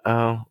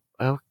 oh,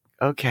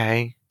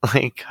 okay.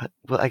 Like,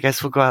 well, I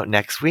guess we'll go out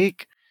next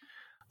week.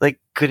 Like,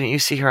 couldn't you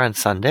see her on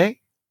Sunday?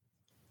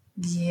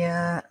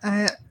 Yeah,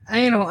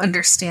 I don't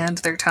understand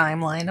their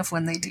timeline of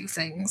when they do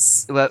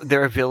things. Well,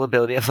 their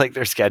availability of, like,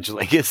 their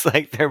scheduling is,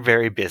 like, they're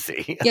very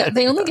busy. Yeah,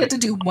 they only get to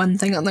do one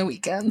thing on the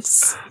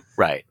weekends.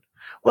 Right.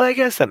 Well, I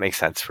guess that makes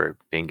sense for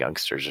being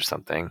youngsters or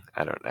something.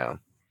 I don't know.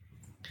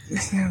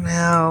 I don't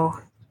know.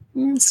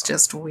 It's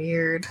just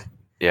weird.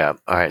 Yeah.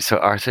 All right. So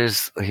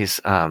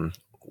he's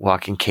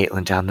walking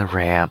Caitlin down the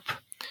ramp,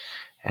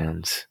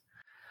 and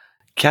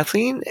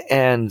Kathleen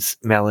and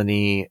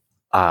Melanie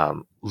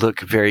look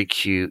very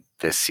cute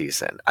this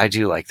season. I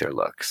do like their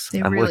looks.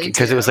 They I'm really looking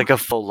because it was do. like a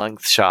full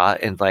length shot,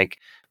 and like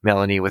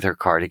Melanie with her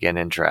cardigan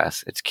and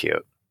dress. It's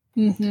cute.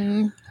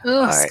 Mm-hmm.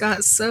 Oh, right.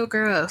 Scott's so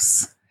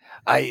gross.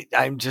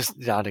 I'm just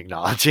not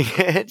acknowledging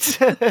it.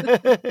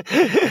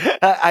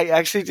 I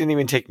actually didn't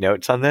even take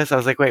notes on this. I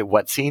was like, wait,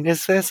 what scene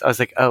is this? I was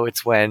like, oh,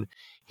 it's when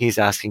he's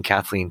asking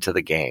Kathleen to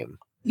the game.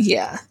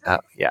 Yeah.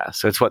 Yeah.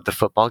 So it's what, the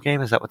football game?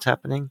 Is that what's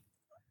happening?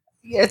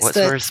 It's What's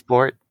the for a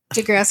sport?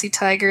 Degrassi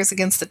Tigers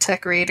against the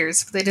Tech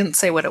Raiders. But they didn't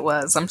say what it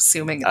was. I'm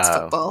assuming it's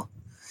Oh. football.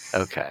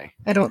 Okay.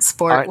 I don't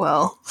sport Aren't-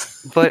 well.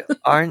 But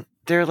aren't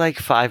there like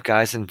 5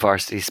 guys in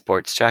varsity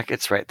sports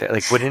jackets right there?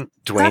 Like, wouldn't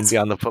Dwayne That's- be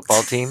on the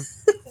football team?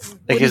 Like,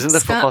 Wouldn't isn't the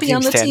Scott football be team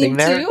on the standing team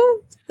there?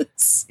 too?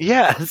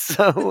 Yeah.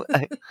 So,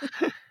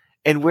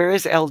 and where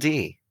is LD?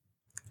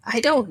 I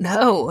don't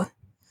know.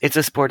 It's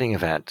a sporting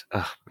event.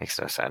 Ugh, makes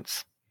no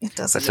sense. It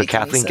doesn't. But so make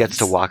any Kathleen gets to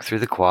sense. walk through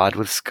the quad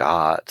with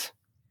Scott.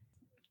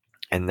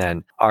 And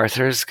then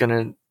Arthur's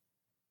going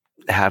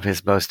to have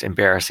his most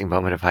embarrassing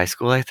moment of high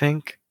school, I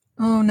think.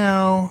 Oh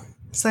no!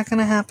 Is that going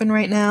to happen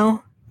right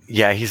now?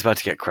 Yeah, he's about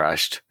to get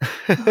crushed.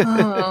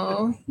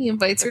 Oh, he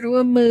invites her to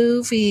a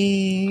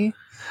movie.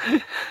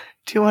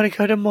 Do you want to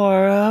go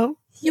tomorrow?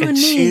 You And and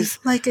me, she's-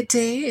 like a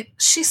date.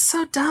 She's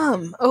so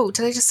dumb. Oh,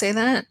 did I just say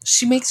that?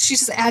 She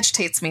just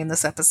agitates me in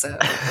this episode.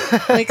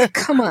 Like,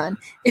 come on.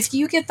 If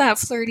you get that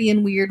flirty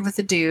and weird with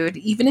a dude,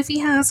 even if he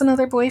has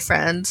another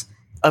boyfriend,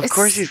 Of it's-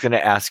 course he's going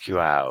to ask you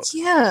out.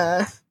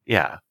 yeah.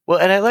 Yeah. Well,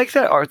 and I like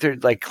that Arthur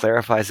like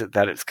clarifies it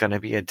that it's going to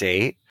be a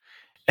date.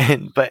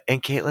 And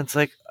Caitlin's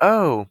like,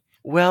 "Oh,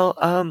 well,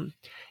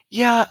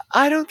 yeah,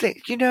 I don't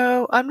think,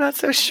 I'm not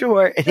so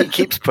sure." And he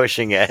keeps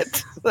pushing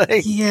it.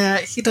 Like, Yeah,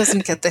 he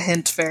doesn't get the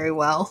hint very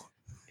well.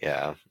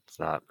 yeah, it's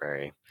not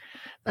very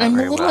I'm a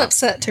very little well.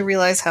 upset to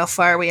realize how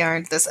far we are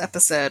into this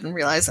episode and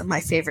realize that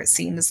my favorite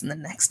scene is in the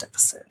next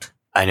episode.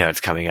 I know it's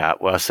coming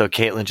out. Well, so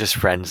Caitlin just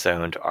friend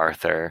zoned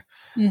Arthur,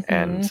 Mhm.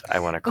 and I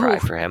want to cry Oh.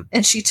 for him.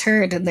 And she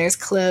turned, and there's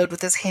Claude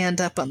with his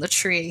hand up on the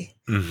tree,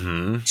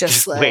 Mm-hmm.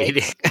 Just like-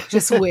 waiting.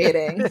 just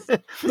waiting.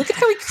 Look at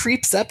how he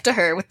creeps up to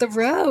her with the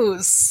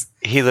rose.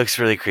 He looks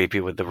really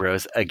creepy with the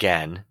rose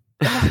again.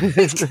 Oh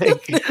my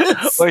Like,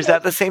 goodness. or is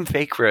that the same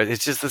fake rose?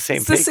 It's just the same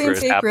It's the fake same rose.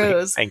 fake happening.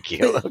 rose. Thank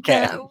you. But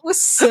Okay. That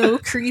was so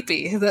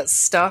creepy, that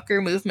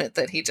stalker movement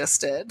that he just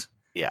did.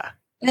 Yeah.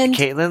 And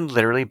Caitlin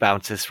literally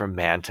bounces from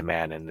man to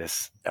man in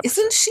this episode.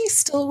 isn't she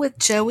still with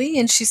Joey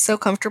and she's so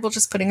comfortable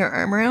just putting her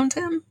arm around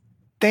him?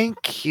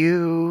 Thank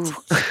you.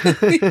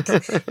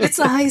 It's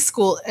a high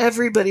school.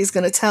 Everybody's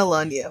going to tell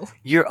on you.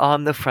 You're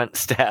on the front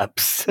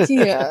steps.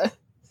 Yeah.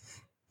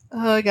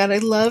 Oh, God. I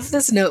love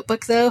this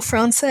notebook, though.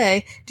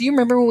 Francais. Do you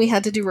remember when we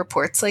had to do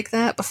reports like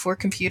that before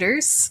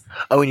computers?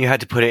 Oh, and you had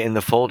to put it in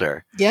the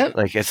folder. Yep.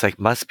 Like, it's like,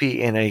 must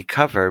be in a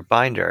cover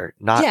binder,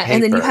 not Yeah, paper.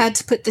 and then you had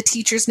to put the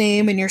teacher's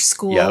name and your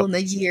school Yep. and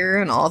the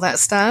year and all that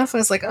stuff. I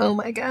was like, oh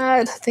my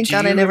God. Thank Do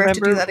God I you never have to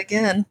do remember- that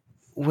again.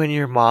 when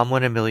your mom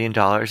won $1 million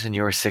and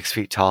you were 6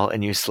 feet tall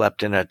and you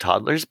slept in a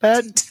toddler's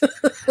bed?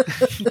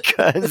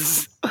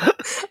 Because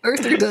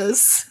Arthur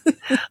does.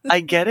 I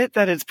get it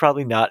that it's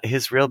probably not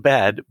his real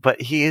bed,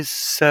 but he is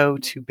so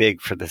too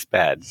big for this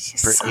bed.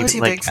 He's so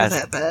too big for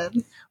that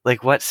bed.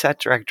 Like, what set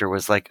director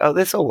was like, oh,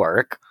 this will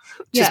work.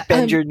 Just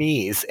bend your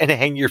knees and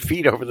hang your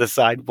feet over the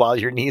side while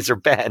your knees are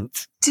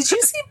bent. Did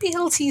you see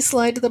BLT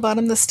slide to the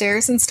bottom of the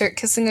stairs and start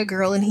kissing a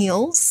girl in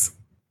heels?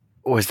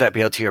 Was that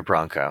BLT or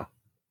Bronco?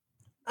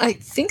 I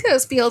think that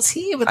was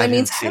BLT, but that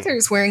means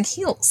Heather's wearing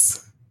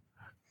heels.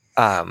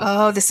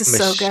 This is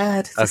so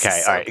good.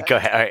 Okay, all right, go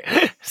ahead. All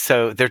right.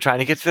 So they're trying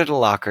to get to the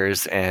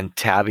lockers, and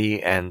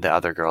Tabby and the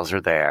other girls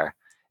are there.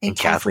 And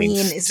Kathleen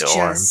is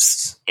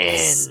just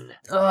in.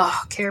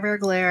 Oh, Care Bear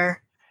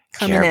glare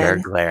coming Care Bear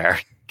in. glare.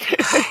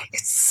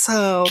 It's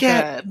so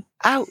Get good.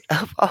 out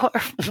of our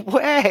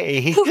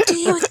way. Who do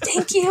you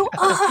think you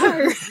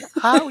are?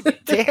 How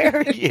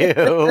dare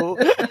you?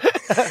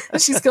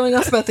 She's going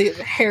off about the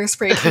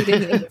hairspray heating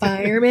the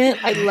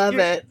environment. I love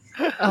it.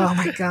 Oh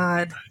my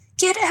god.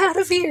 Get out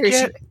of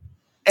here.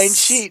 Does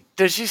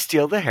she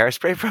steal the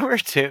hairspray from her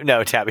too?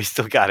 No, Tabby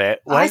still got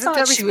it. Why doesn't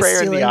Tabby spray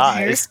her in the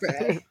eyes?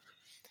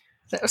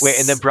 Wait,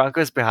 and then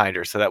Bronco's behind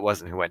her, so that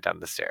wasn't who went down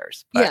the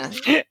stairs.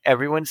 But yeah.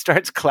 Everyone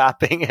starts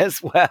clapping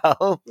as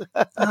well.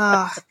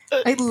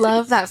 I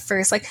love that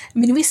first. Like, I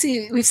mean, we've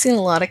seen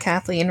a lot of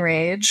Kathleen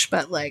rage,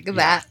 but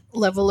that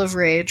level of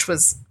rage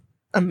was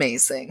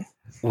amazing.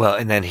 Well,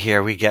 and then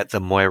here we get the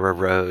Moira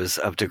Rose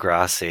of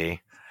Degrassi.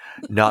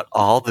 Not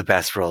all the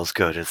best roles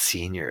go to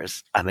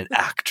seniors. I'm an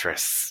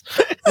actress.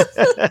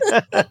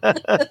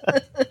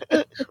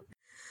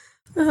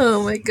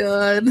 Oh my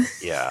god.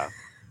 Yeah.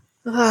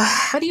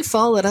 How do you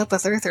follow it up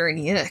with Arthur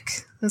and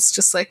Yick? It's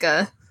just like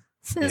a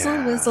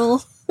fizzle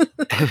whizzle.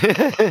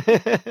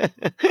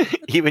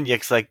 Even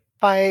Yick's like,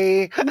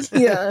 bye.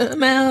 Yeah,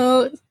 I'm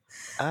out.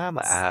 I'm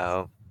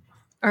out.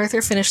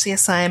 Arthur finished the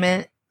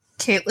assignment.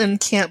 Caitlin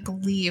can't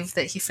believe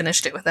that he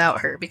finished it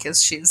without her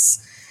because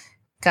she's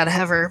got to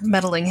have her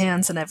meddling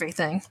hands and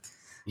everything.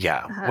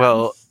 Yeah.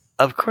 Well,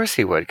 of course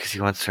he would because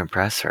he wants to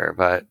impress her,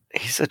 but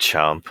he's a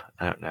chump.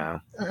 I don't know.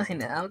 I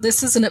know.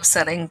 This is an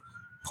upsetting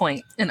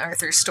point in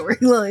Arthur's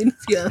storyline.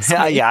 Yeah.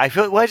 I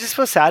just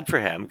feel sad for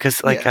him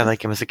because I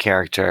like him as a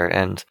character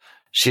and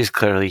she's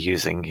clearly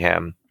using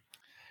him.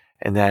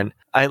 And then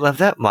I love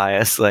that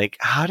Maya's like,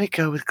 how'd it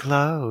go with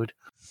Claude?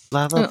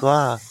 Blah, blah,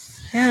 blah.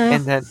 Yeah.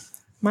 And then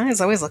Maya's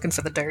always looking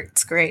for the dirt.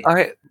 It's great. All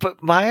right,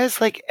 but Maya's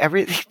like,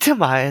 everything to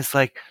Maya is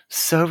like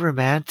so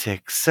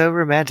romantic, so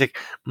romantic.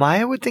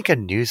 Maya would think a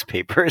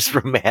newspaper is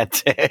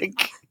romantic.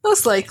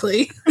 Most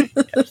likely.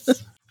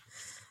 Yes.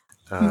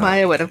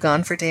 Maya would have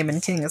gone for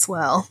Damon King as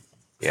well.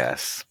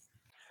 Yes.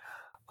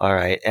 All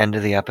right, end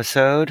of the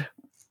episode.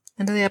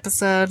 End of the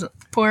episode.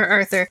 Poor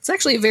Arthur. It's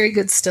actually a very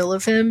good still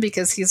of him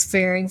because he's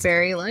very,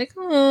 very like,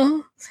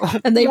 oh.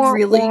 And they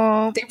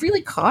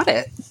really caught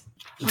it.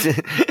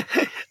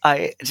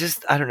 I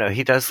don't know.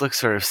 He does look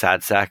sort of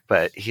sad sack,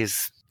 but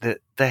he's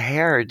the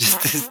hair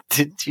just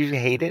did you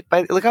hate it?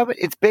 But look how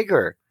it's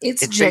bigger.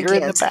 It's bigger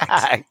in the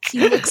back.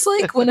 He looks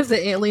like one of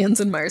the aliens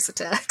in Mars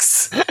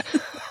Attacks.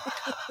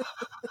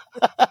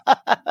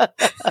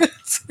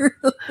 It's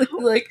really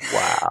like,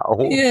 wow.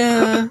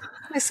 Yeah,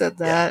 I said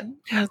that.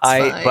 Yeah.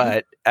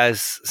 But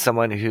as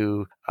someone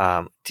who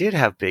did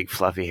have big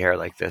fluffy hair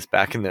like this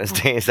back in those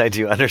days, I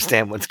do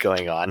understand what's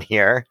going on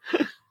here.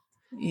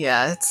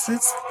 Yeah,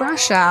 it's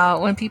brush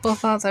out when people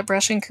thought that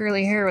brushing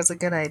curly hair was a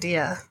good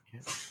idea.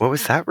 What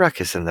was that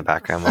ruckus in the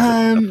background? Was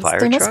it a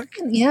fire truck?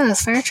 Yeah,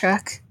 it's a fire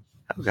truck.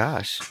 Oh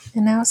gosh.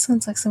 And now it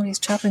sounds like somebody's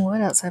chopping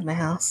wood outside my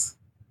house.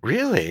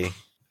 Really?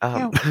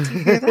 Yeah, did you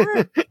hear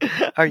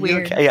that? Are you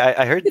okay?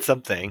 I heard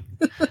something.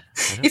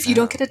 If you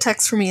don't get a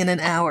text from me in an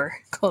hour,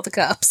 call the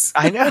cops.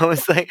 I know. I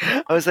was like,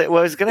 well,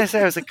 I was gonna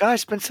say, gosh,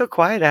 it's been so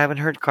quiet. I haven't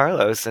heard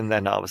Carlos, and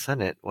then all of a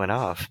sudden it went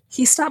off.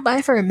 He stopped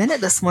by for a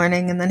minute this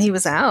morning, and then he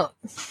was out.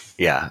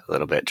 Yeah, a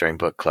little bit during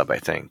book club, I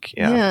think.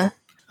 Yeah. Yeah.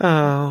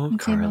 Oh, he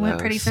came and went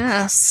pretty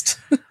fast.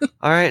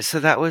 All right, so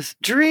that was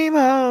Dream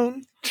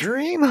On,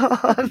 Dream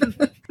On.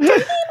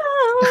 Dream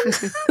On.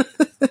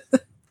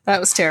 That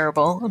was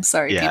terrible. I'm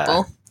sorry,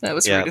 people. That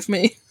was rude of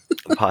me.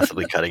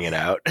 Possibly cutting it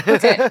out.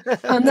 Okay.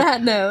 On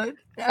that note,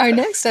 our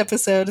next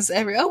episode is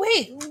Oh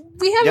wait,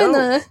 we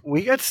haven't.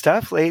 We got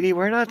stuff, lady.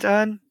 We're not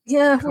done.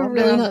 Yeah, we're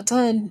really not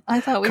done. I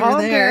thought we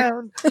were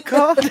there.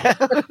 Calm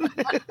down.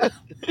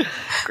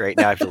 Great.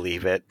 Now I have to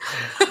leave it.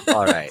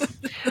 All right.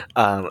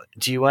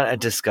 Do you want a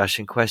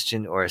discussion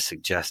question or a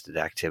suggested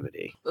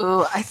activity?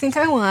 Oh, I think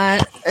I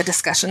want a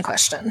discussion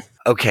question.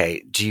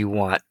 Okay. Do you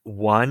want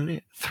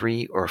 1,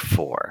 3, or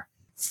 4?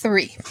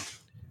 3.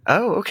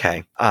 Oh,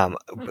 okay.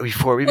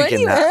 Before we begin, why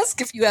do you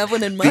ask if you have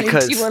one in mind?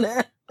 Because do you want to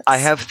ask? I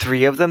have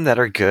 3 of them that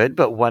are good,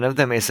 but one of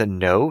them is a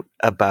note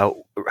about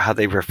how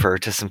they refer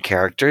to some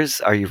characters.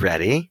 Are you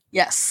ready?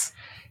 Yes.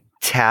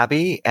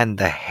 Tabby and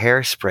the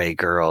Hairspray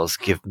girls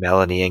give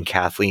Melanie and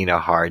Kathleen a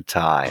hard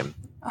time.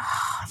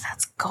 Oh,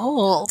 that's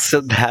gold.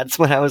 So that's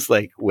when I was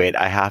like, wait,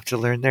 I have to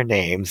learn their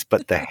names,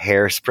 but the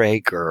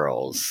Hairspray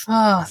Girls.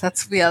 Oh,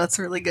 that's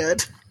really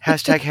good.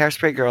 Hashtag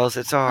Hairspray Girls.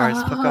 It's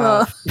ours. Fuck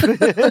Oh.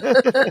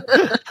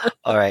 off.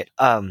 All right.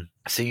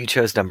 So you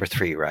chose number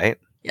 3, right?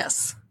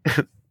 Yes.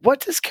 What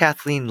does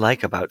Kathleen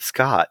like about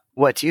Scott?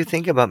 What do you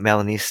think about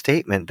Melanie's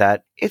statement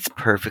that it's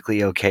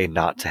perfectly okay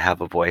not to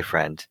have a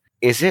boyfriend?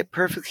 Is it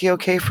perfectly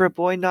okay for a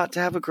boy not to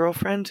have a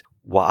girlfriend?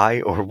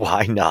 Why or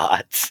why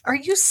not? Are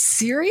you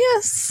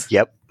serious?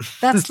 Yep.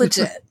 That's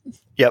legit.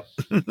 Yep.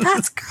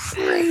 That's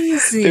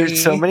crazy.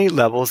 There's so many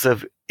levels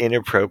of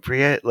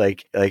inappropriate,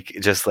 like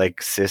just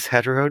like cis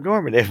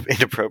heteronormative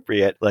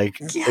inappropriate, like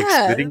Yeah.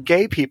 excluding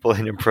gay people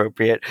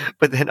inappropriate,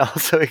 but then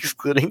also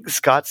excluding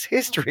Scott's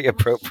history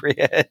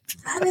appropriate.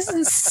 That is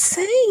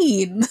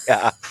insane.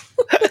 Yeah.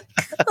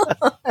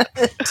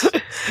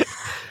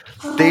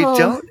 They Oh.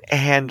 don't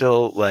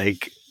handle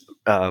like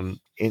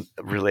in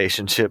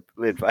relationship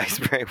advice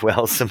very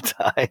well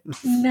sometimes.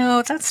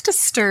 No, that's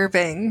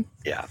disturbing.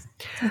 Yeah.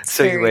 That's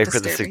So you very wait for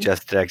the disturbing.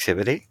 suggested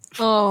activity?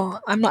 Oh,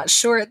 I'm not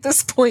sure at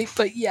this point,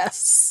 but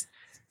yes.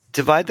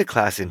 Divide the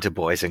class into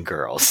boys and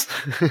girls.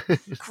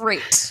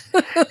 Great.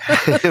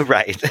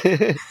 Right.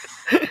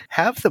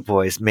 Have the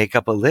boys make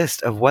up a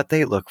list of what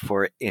they look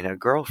for in a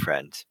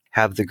girlfriend.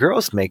 Have the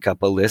girls make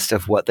up a list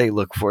of what they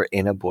look for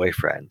in a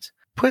boyfriend.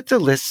 Put the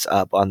lists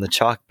up on the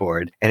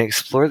chalkboard and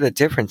explore the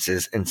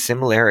differences and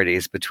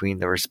similarities between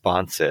the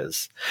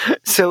responses.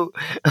 So,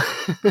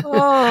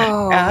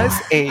 Oh, as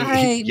a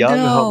I young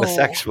know.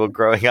 homosexual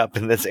growing up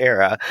in this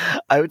era,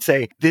 I would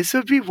say this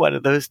would be one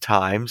of those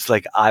times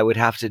like I would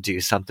have to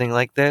do something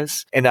like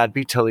this and I'd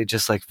be totally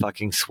just like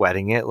fucking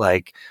sweating it.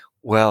 Like,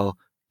 well,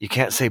 you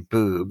can't say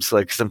boobs.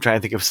 Like, 'cause I'm trying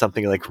to think of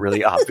something like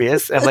really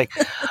obvious. I'm like,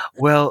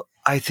 well,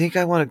 I think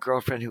I want a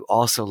girlfriend who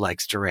also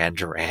likes Duran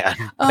Duran.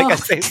 Like, I Oh.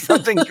 say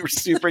something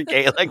super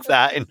gay like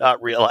that and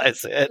not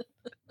realize it.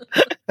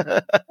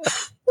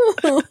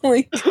 Oh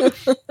my God.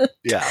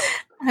 Yeah.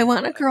 I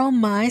want a girl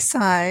my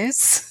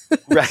size.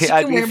 Right. She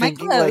I'd can be wear my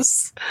thinking like,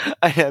 clothes.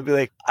 I'd be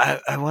like,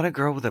 I want a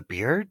girl with a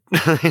beard.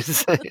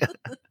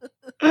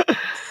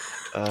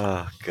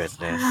 Oh,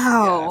 goodness.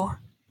 Wow.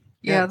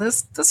 Yeah. Yeah,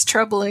 that's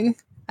troubling.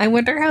 I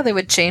wonder how they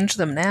would change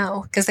them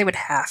now, because they would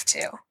have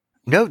to.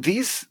 No,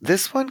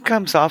 this one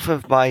comes off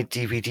of my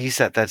DVD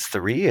set. That's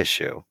the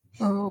reissue.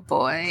 Oh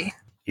boy.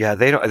 Yeah,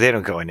 they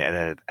don't go in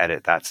and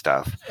edit that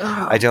stuff.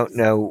 Oh, I don't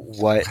know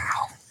what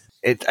wow.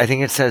 I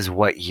think it says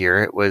what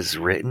year it was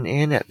written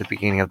in at the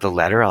beginning of the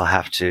letter. I'll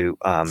have to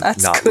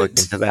That's not look good.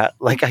 into that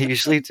like I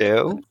usually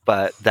do,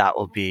 but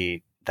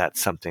that's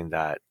something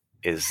that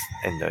is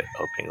in the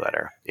opening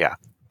letter. Yeah,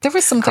 There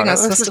was something I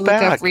was Carlos supposed is to look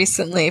back. up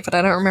recently, but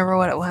I don't remember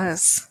what it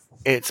was.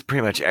 it's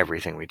pretty much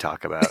everything we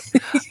talk about.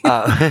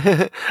 All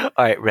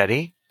right,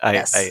 ready?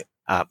 Yes.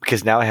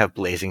 Because now I have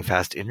blazing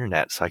fast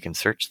internet, so I can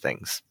search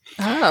things.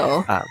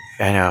 Oh.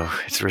 I know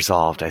it's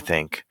resolved. I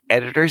think.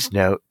 Editor's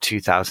note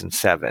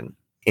 2007.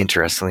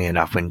 Interestingly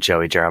enough, when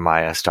Joey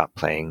Jeremiah stopped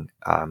playing,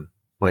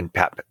 when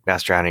Pat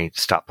Mastroianni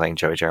stopped playing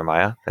Joey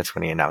Jeremiah, that's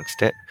when he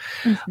announced it.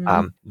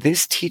 Mhm.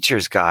 This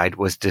teacher's guide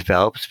was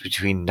developed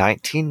between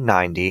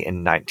 1990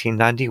 and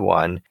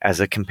 1991 as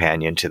a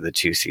companion to the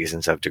 2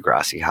 seasons of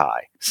Degrassi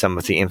High. Some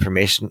of the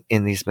information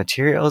in these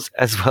materials,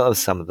 as well as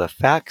some of the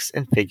facts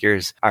and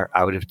figures, are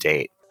out of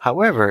date.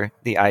 However,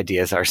 the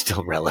ideas are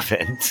still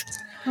relevant.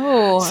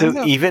 Oh, I So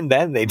know. even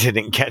then, they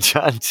didn't catch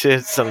on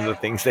to some of the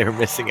things they were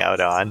missing out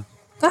on.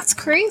 That's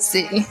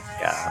crazy.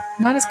 Yeah.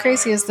 Not as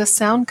crazy as the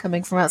sound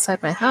coming from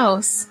outside my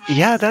house.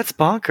 Yeah, that's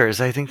bonkers.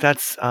 I think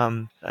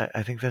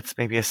that's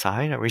maybe a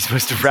sign. Are we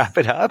supposed to wrap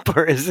it up,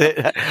 or is it?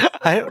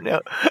 I don't know.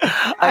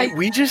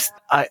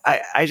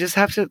 I just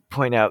have to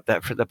point out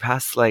that for the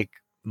past like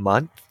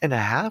month and a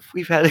half,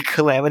 we've had a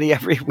calamity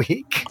every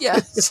week. Yeah,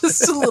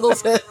 just a little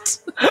bit.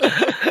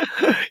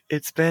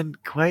 It's been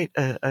quite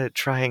a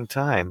trying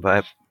time,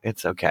 but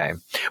it's okay.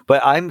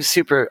 But I'm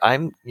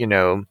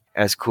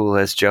as cool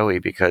as Joey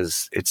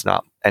because it's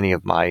not any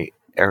of my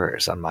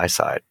errors on my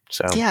side.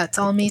 So Yeah, it's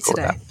all me Cool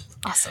today. with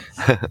Awesome.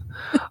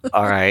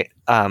 all right.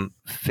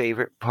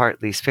 Favorite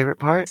part, least favorite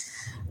part?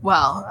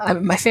 Well,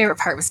 my favorite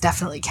part was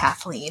definitely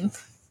Kathleen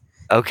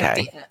at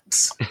Okay. the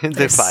end. The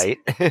There's- fight.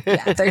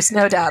 Yeah, there's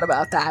no doubt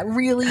about that.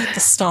 Really, the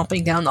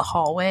stomping down the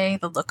hallway,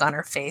 the look on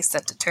her face,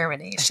 that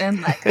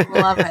determination, like, I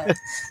love it.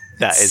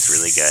 That is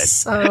really good.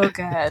 So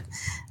good.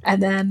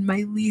 And then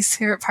my least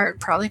favorite part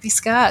would probably be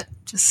Scott.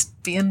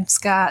 Just being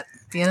Scott,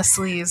 being a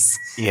sleaze.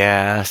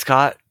 Yeah,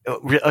 Scott.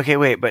 Okay,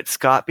 wait, but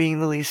Scott being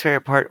the least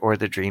favorite part or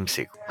the dream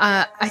sequence?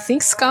 I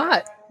think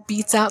Scott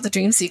beats out the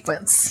dream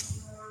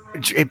sequence.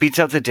 It beats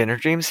out the dinner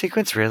dream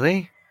sequence,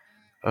 really?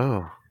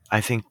 Oh,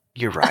 I think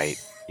you're right.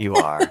 You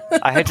are.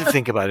 I had to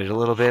think about it a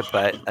little bit,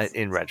 but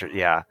in retro,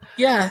 yeah.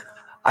 Yeah.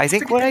 I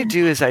think pretty what I good.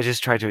 do is I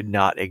just try to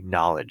not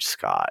acknowledge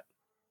Scott.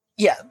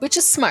 Yeah, which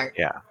is smart.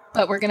 Yeah.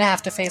 But we're going to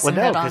have to face Well, him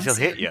no, head on. because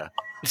he'll hit soon. you.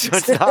 So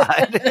it's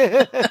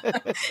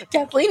not.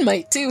 Kathleen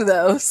might too,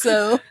 though.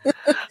 So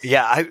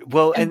Yeah,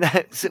 and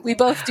that's we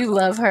both do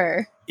love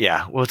her.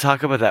 yeah. We'll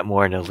talk about that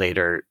more in a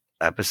later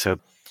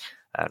episode.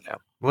 I don't know.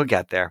 We'll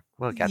get there.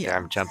 We'll get there. Yeah.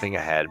 I'm jumping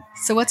ahead.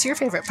 So what's your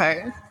favorite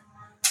part?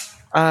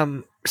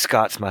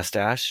 Scott's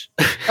mustache.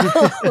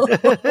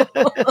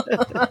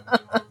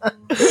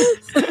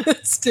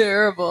 It's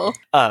terrible.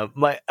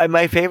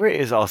 My favorite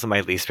is also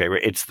my least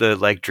favorite. It's the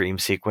like dream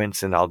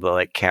sequence and all the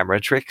like camera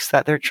tricks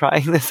that they're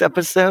trying this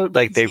episode.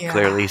 Like they've Yeah.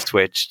 clearly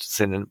switched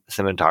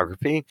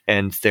cinematography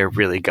and they're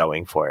really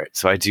going for it.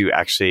 So I do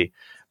actually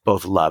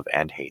both love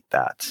and hate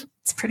that.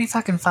 It's pretty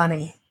fucking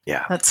funny.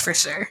 Yeah. That's for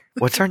sure.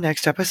 What's our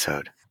next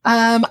episode?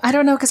 I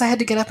don't know because I had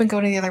to get up and go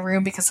to the other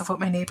room because of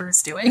what my neighbor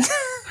is doing.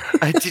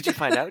 Did you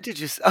find out? Did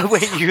you? Oh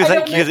wait, you I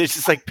like don't you know.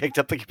 just like picked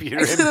up the computer. I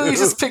And literally moved?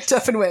 just picked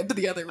up and went to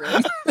the other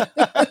room.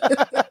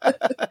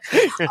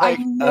 You're I like,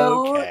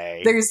 know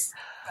okay. there's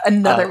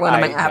another one of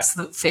I my know.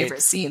 absolute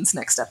favorite scenes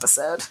next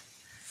episode.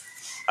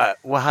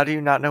 Well, how do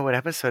you not know what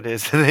episode it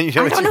is? And then you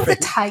know I what don't you know the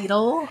picked?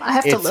 title. I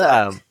have to It's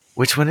look.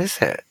 which one is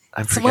it?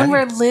 I'm It's the one forgetting.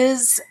 where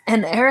Liz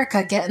and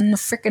Erica get in a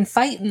freaking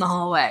fight in the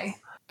hallway.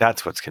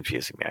 That's what's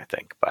confusing me, I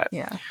think. But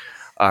Yeah.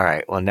 all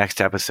right. Well,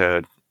 next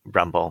episode,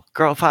 Rumble,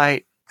 girl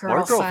fight, Girl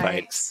more girl fights.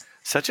 fights.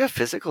 Such a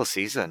physical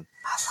season.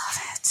 I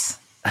love it.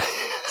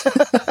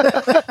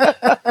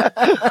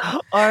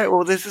 All right.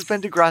 Well, this has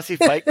been Degrassi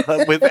Fight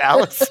Club with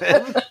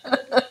Allison.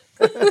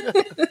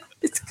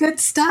 It's good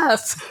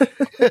stuff.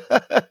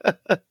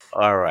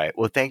 All right.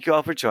 Well, thank you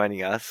all for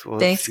joining us. We'll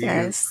Thanks, see you.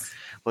 guys.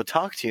 We'll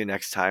talk to you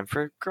next time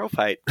for Girl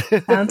Fight.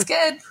 Sounds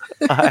good.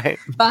 All right.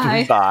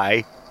 Bye.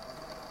 Bye.